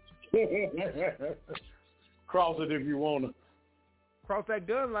 Cross it if you want to. Cross that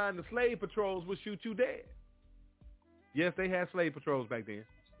gun line, the slave patrols will shoot you dead. Yes, they had slave patrols back then.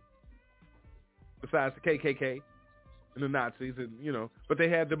 Besides the KKK and the Nazis, and but they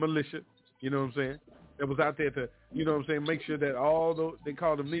had the militia, you know what I'm saying? That was out there to, make sure that all those, they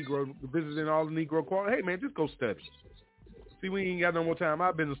call them Negro, visiting all the Negro quarters. Hey, man, just go study. See, we ain't got no more time.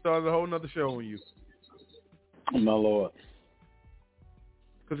 I've been started a whole nother show on you. My Lord.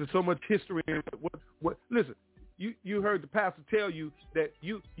 Because there's so much history in what. Listen, you heard the pastor tell you that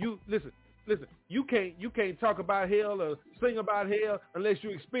you listen, you can't talk about hell or sing about hell unless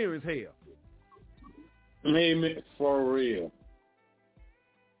you experience hell. Amen. For real.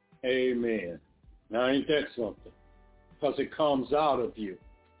 Amen. Now ain't that something? Because it comes out of you.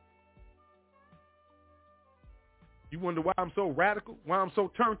 You wonder why I'm so radical, why I'm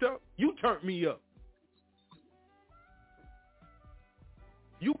so turned up? You turned me up.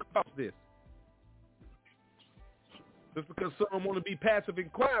 You caused this. Just because some want to be passive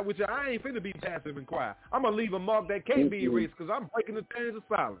and quiet, which I ain't finna be passive and quiet. I'm going to leave a mark that can't be erased because I'm breaking the chains of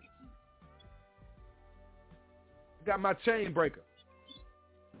silence. Got my chain breaker.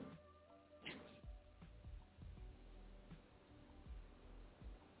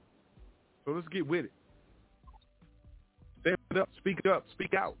 So let's get with it. Stand up, speak out.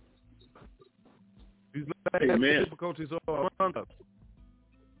 These difficulties are around us.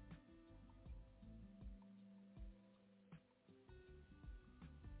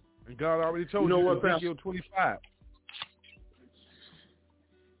 And God already told you in Ezekiel 25.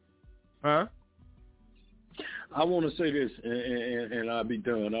 Huh? I want to say this, and I'll be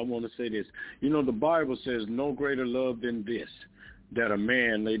done. I want to say this. You know, the Bible says no greater love than this, that a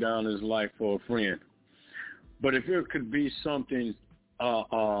man lay down his life for a friend. But if there could be something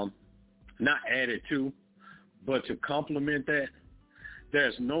not added to, but to complement that,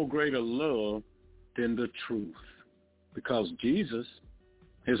 there's no greater love than the truth. Because Jesus,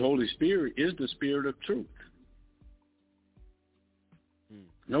 his Holy Spirit, is the Spirit of truth.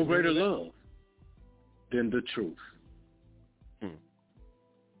 No greater love than the truth.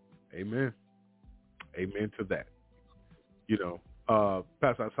 Amen. Amen to that. You know,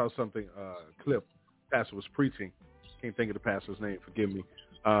 Pastor, I saw something, clip. Pastor was preaching. Can't think of the pastor's name. Forgive me.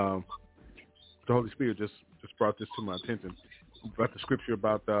 The Holy Spirit just brought this to my attention. About the scripture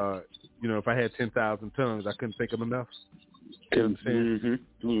about, you know, if I had 10,000 tongues, I couldn't think of enough. You know what I'm saying?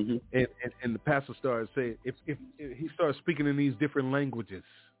 Mm-hmm. Mm-hmm. And the pastor started saying, if he started speaking in these different languages,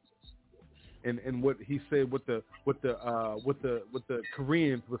 and what he said, what the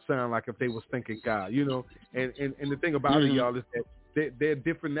Koreans would sound like if they was thinking God, you know, and the thing about it, y'all, is that there are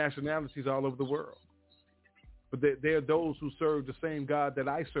different nationalities all over the world, but there are those who serve the same God that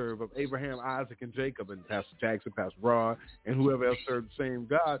I serve, of Abraham, Isaac, and Jacob, and Pastor Jackson, Pastor Rod, and whoever else served the same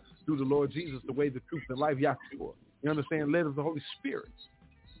God through the Lord Jesus, the way, the truth, and life, Yahshua. You understand? Led of the Holy Spirit.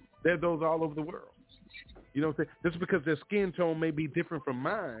 There are those all over the world. You know what I'm saying? Just because their skin tone may be different from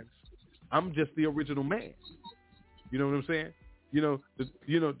mine, I'm just the original man. You know what I'm saying?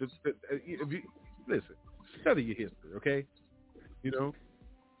 If you listen, study your history, okay? You know.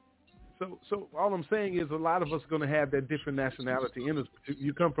 So all I'm saying is a lot of us are going to have that different nationality in us.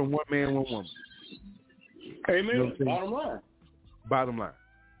 You come from one man, one woman. Amen. You know Bottom line. Bottom line.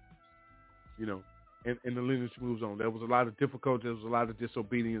 You know, and the lineage moves on. There was a lot of difficulty. There was a lot of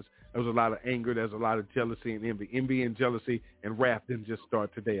disobedience. There was a lot of anger. There's a lot of jealousy and envy. Envy and jealousy and wrath didn't just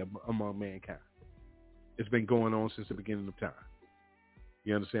start today among mankind. It's been going on since the beginning of time.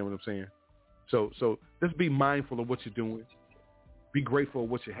 You understand what I'm saying? So let's be mindful of what you're doing. Be grateful for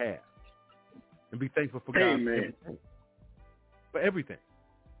what you have. And be thankful for God for everything.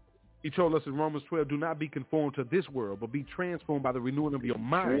 He told us in Romans 12, do not be conformed to this world, but be transformed by the renewing of your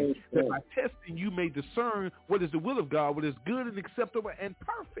mind, that by testing you may discern what is the will of God, what is good and acceptable and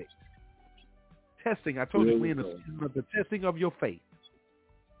perfect. Testing, I told you we're in the season of the testing of your faith.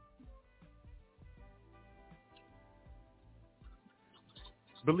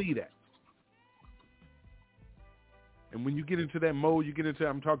 Believe that. And when you get into that mode,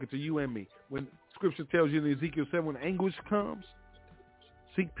 I'm talking to you and me. When Scripture tells you in Ezekiel 7, when anguish comes,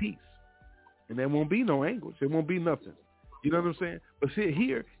 seek peace. And there won't be no anguish. There won't be nothing. You know what I'm saying? But see,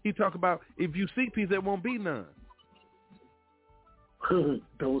 here, he talk about if you seek peace, there won't be none.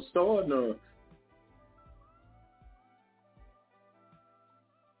 Don't start none.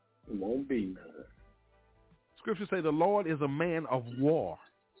 It won't be none. Scripture say the Lord is a man of war.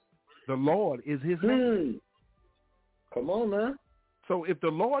 The Lord is his name. Come on, man. So if the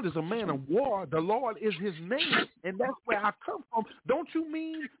Lord is a man of war, the Lord is his name. And that's where I come from. Don't you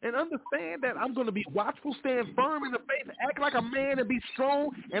mean and understand that I'm going to be watchful, stand firm in the faith, act like a man and be strong,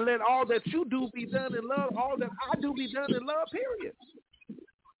 and let all that you do be done in love, all that I do be done in love, period.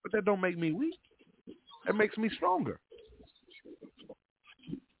 But that don't make me weak. That makes me stronger.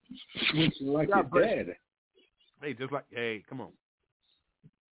 Like your dad. Hey, just like, hey, come on.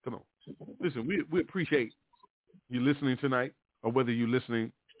 Listen, we appreciate you listening tonight, or whether you're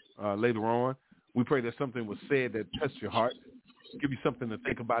listening later on. We pray that something was said that touched your heart, give you something to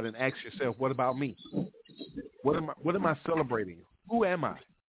think about, and ask yourself, what about me? What am I celebrating? Who am I?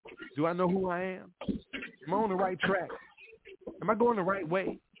 Do I know who I am? Am I on the right track? Am I going the right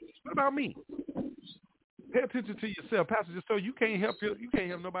way? What about me? Pay attention to yourself, Pastor. Just so you can't help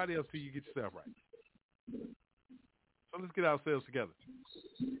nobody else till you get yourself right. So let's get ourselves together.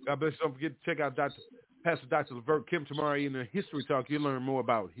 God bless you. Don't forget to check out Pastor Dr. Levert Kim tomorrow in the History Talk. You'll learn more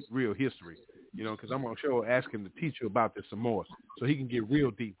about real history, because I'm on show ask him to teach you about this some more so he can get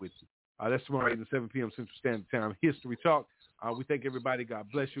real deep with you. That's tomorrow at 7 p.m. Central Standard Time, History Talk. We thank everybody. God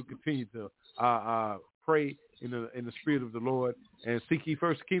bless you. Continue to pray in the spirit of the Lord and seek ye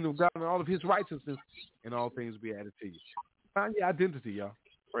first the kingdom of God and all of his righteousness, and all things will be added to you. Find your identity, y'all.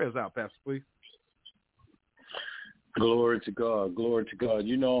 Prayers out, Pastor, please. Glory to God. Glory to God.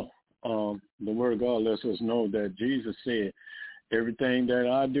 The word of God lets us know that Jesus said, everything that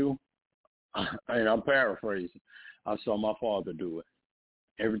I do, and I'm paraphrasing, I saw my Father do it.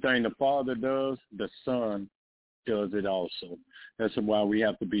 Everything the Father does, the Son does it also. That's why we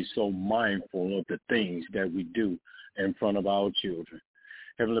have to be so mindful of the things that we do in front of our children.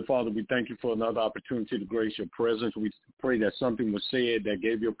 Heavenly Father, we thank you for another opportunity to grace your presence. We pray that something was said that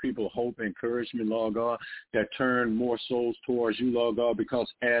gave your people hope and encouragement, Lord God, that turned more souls towards you, Lord God,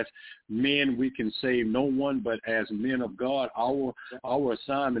 because as men, we can save no one, but as men of God, our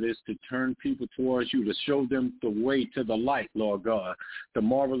assignment is to turn people towards you, to show them the way to the light, Lord God, the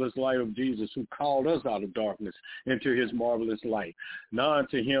marvelous light of Jesus who called us out of darkness into his marvelous light. Now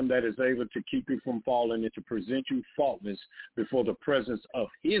unto him that is able to keep you from falling and to present you faultless before the presence of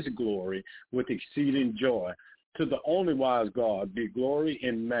his glory with exceeding joy. To the only wise God be glory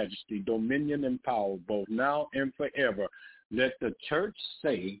and majesty, dominion and power, both now and forever. Let the church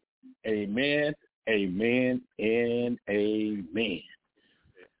say, amen, amen, and amen.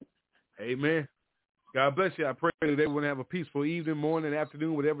 Amen. God bless you. I pray that everyone have a peaceful evening, morning,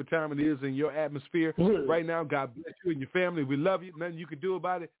 afternoon, whatever time it is in your atmosphere. Right now, God bless you and your family. We love you. Nothing you can do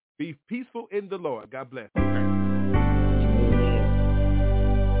about it. Be peaceful in the Lord. God bless.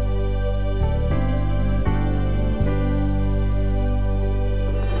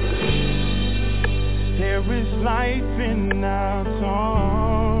 There is life in our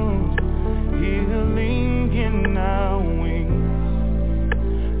songs, healing in our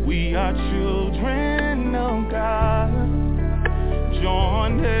wings. We are children of God,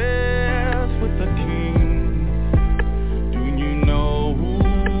 joined heirs with the King. Do you know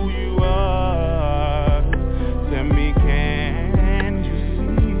who you are? Tell me, can you see?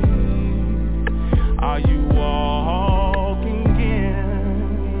 Are you walking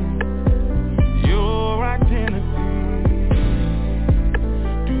in your identity?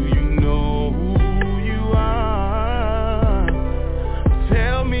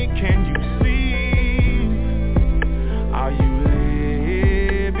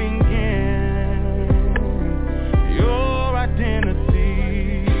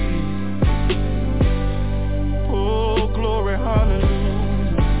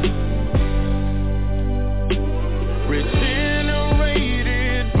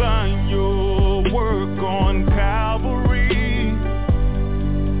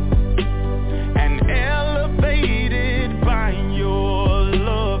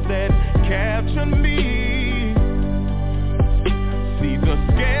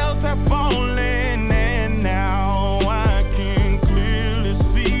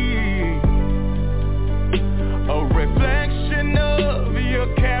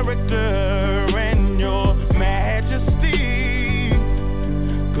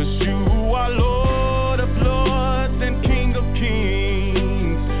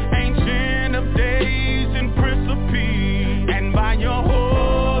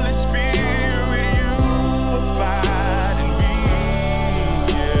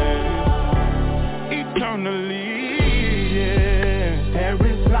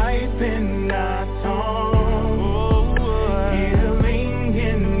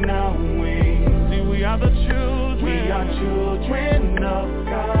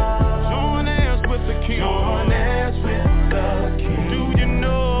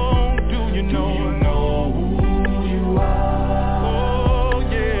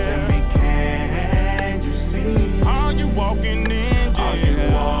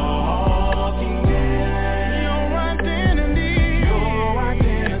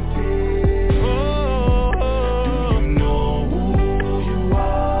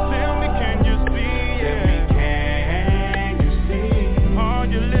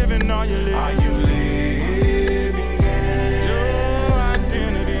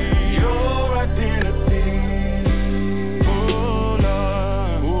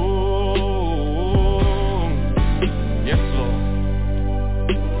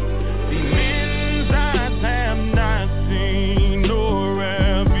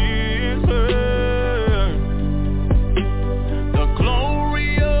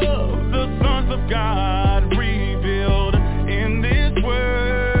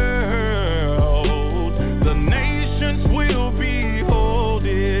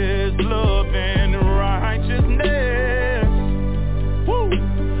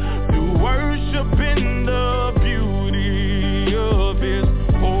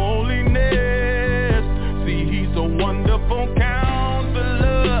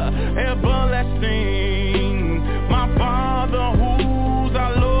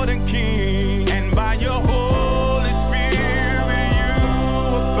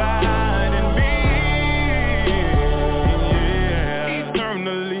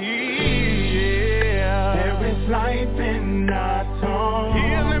 life in our tongue.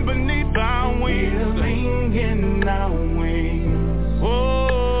 Healing beneath our wings. Healing in our wings.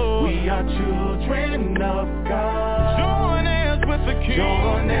 Oh, we are children of God. Join us with the King.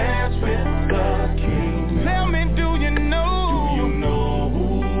 Join us with the King. Tell me, do you know? Do you know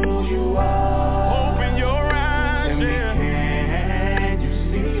who you are? Open your eyes, and yeah. Can you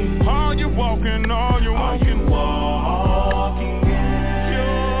see? Are you walking? Are you walking? Are you walking in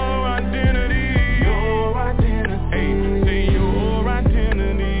your identity? Your identity. Hey, say your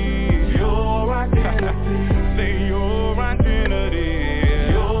identity. Your identity. Say your identity.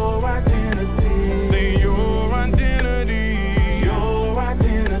 Your identity. Say your identity. Your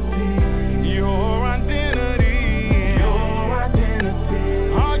identity. Your identity. Your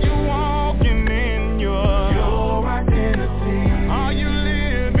identity. Are you walking in your identity? Are you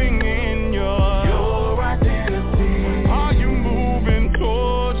living in your identity? Are you moving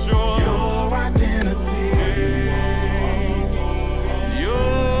towards your identity?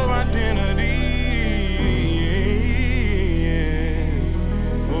 Your identity.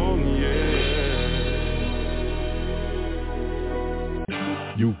 Oh yeah.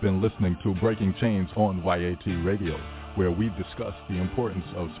 You've been listening to Breaking Chains on YAT Radio, where we discuss the importance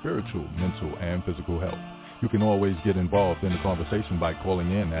of spiritual, mental, and physical health. You can always get involved in the conversation by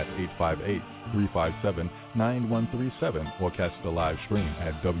calling in at 858-357-9137 or catch the live stream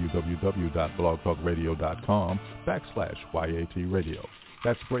at www.blogtalkradio.com/YAT Radio.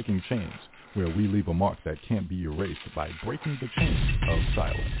 That's Breaking Chains, where we leave a mark that can't be erased by breaking the chains of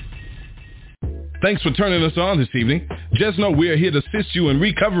silence. Thanks for turning us on this evening. Just know we are here to assist you in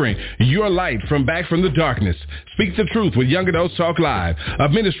recovering your light from back from the darkness. Speak the truth with Young Adults Talk Live, a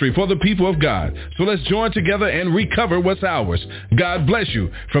ministry for the people of God. So let's join together and recover what's ours. God bless you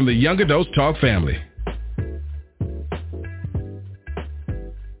from the Young Adults Talk family.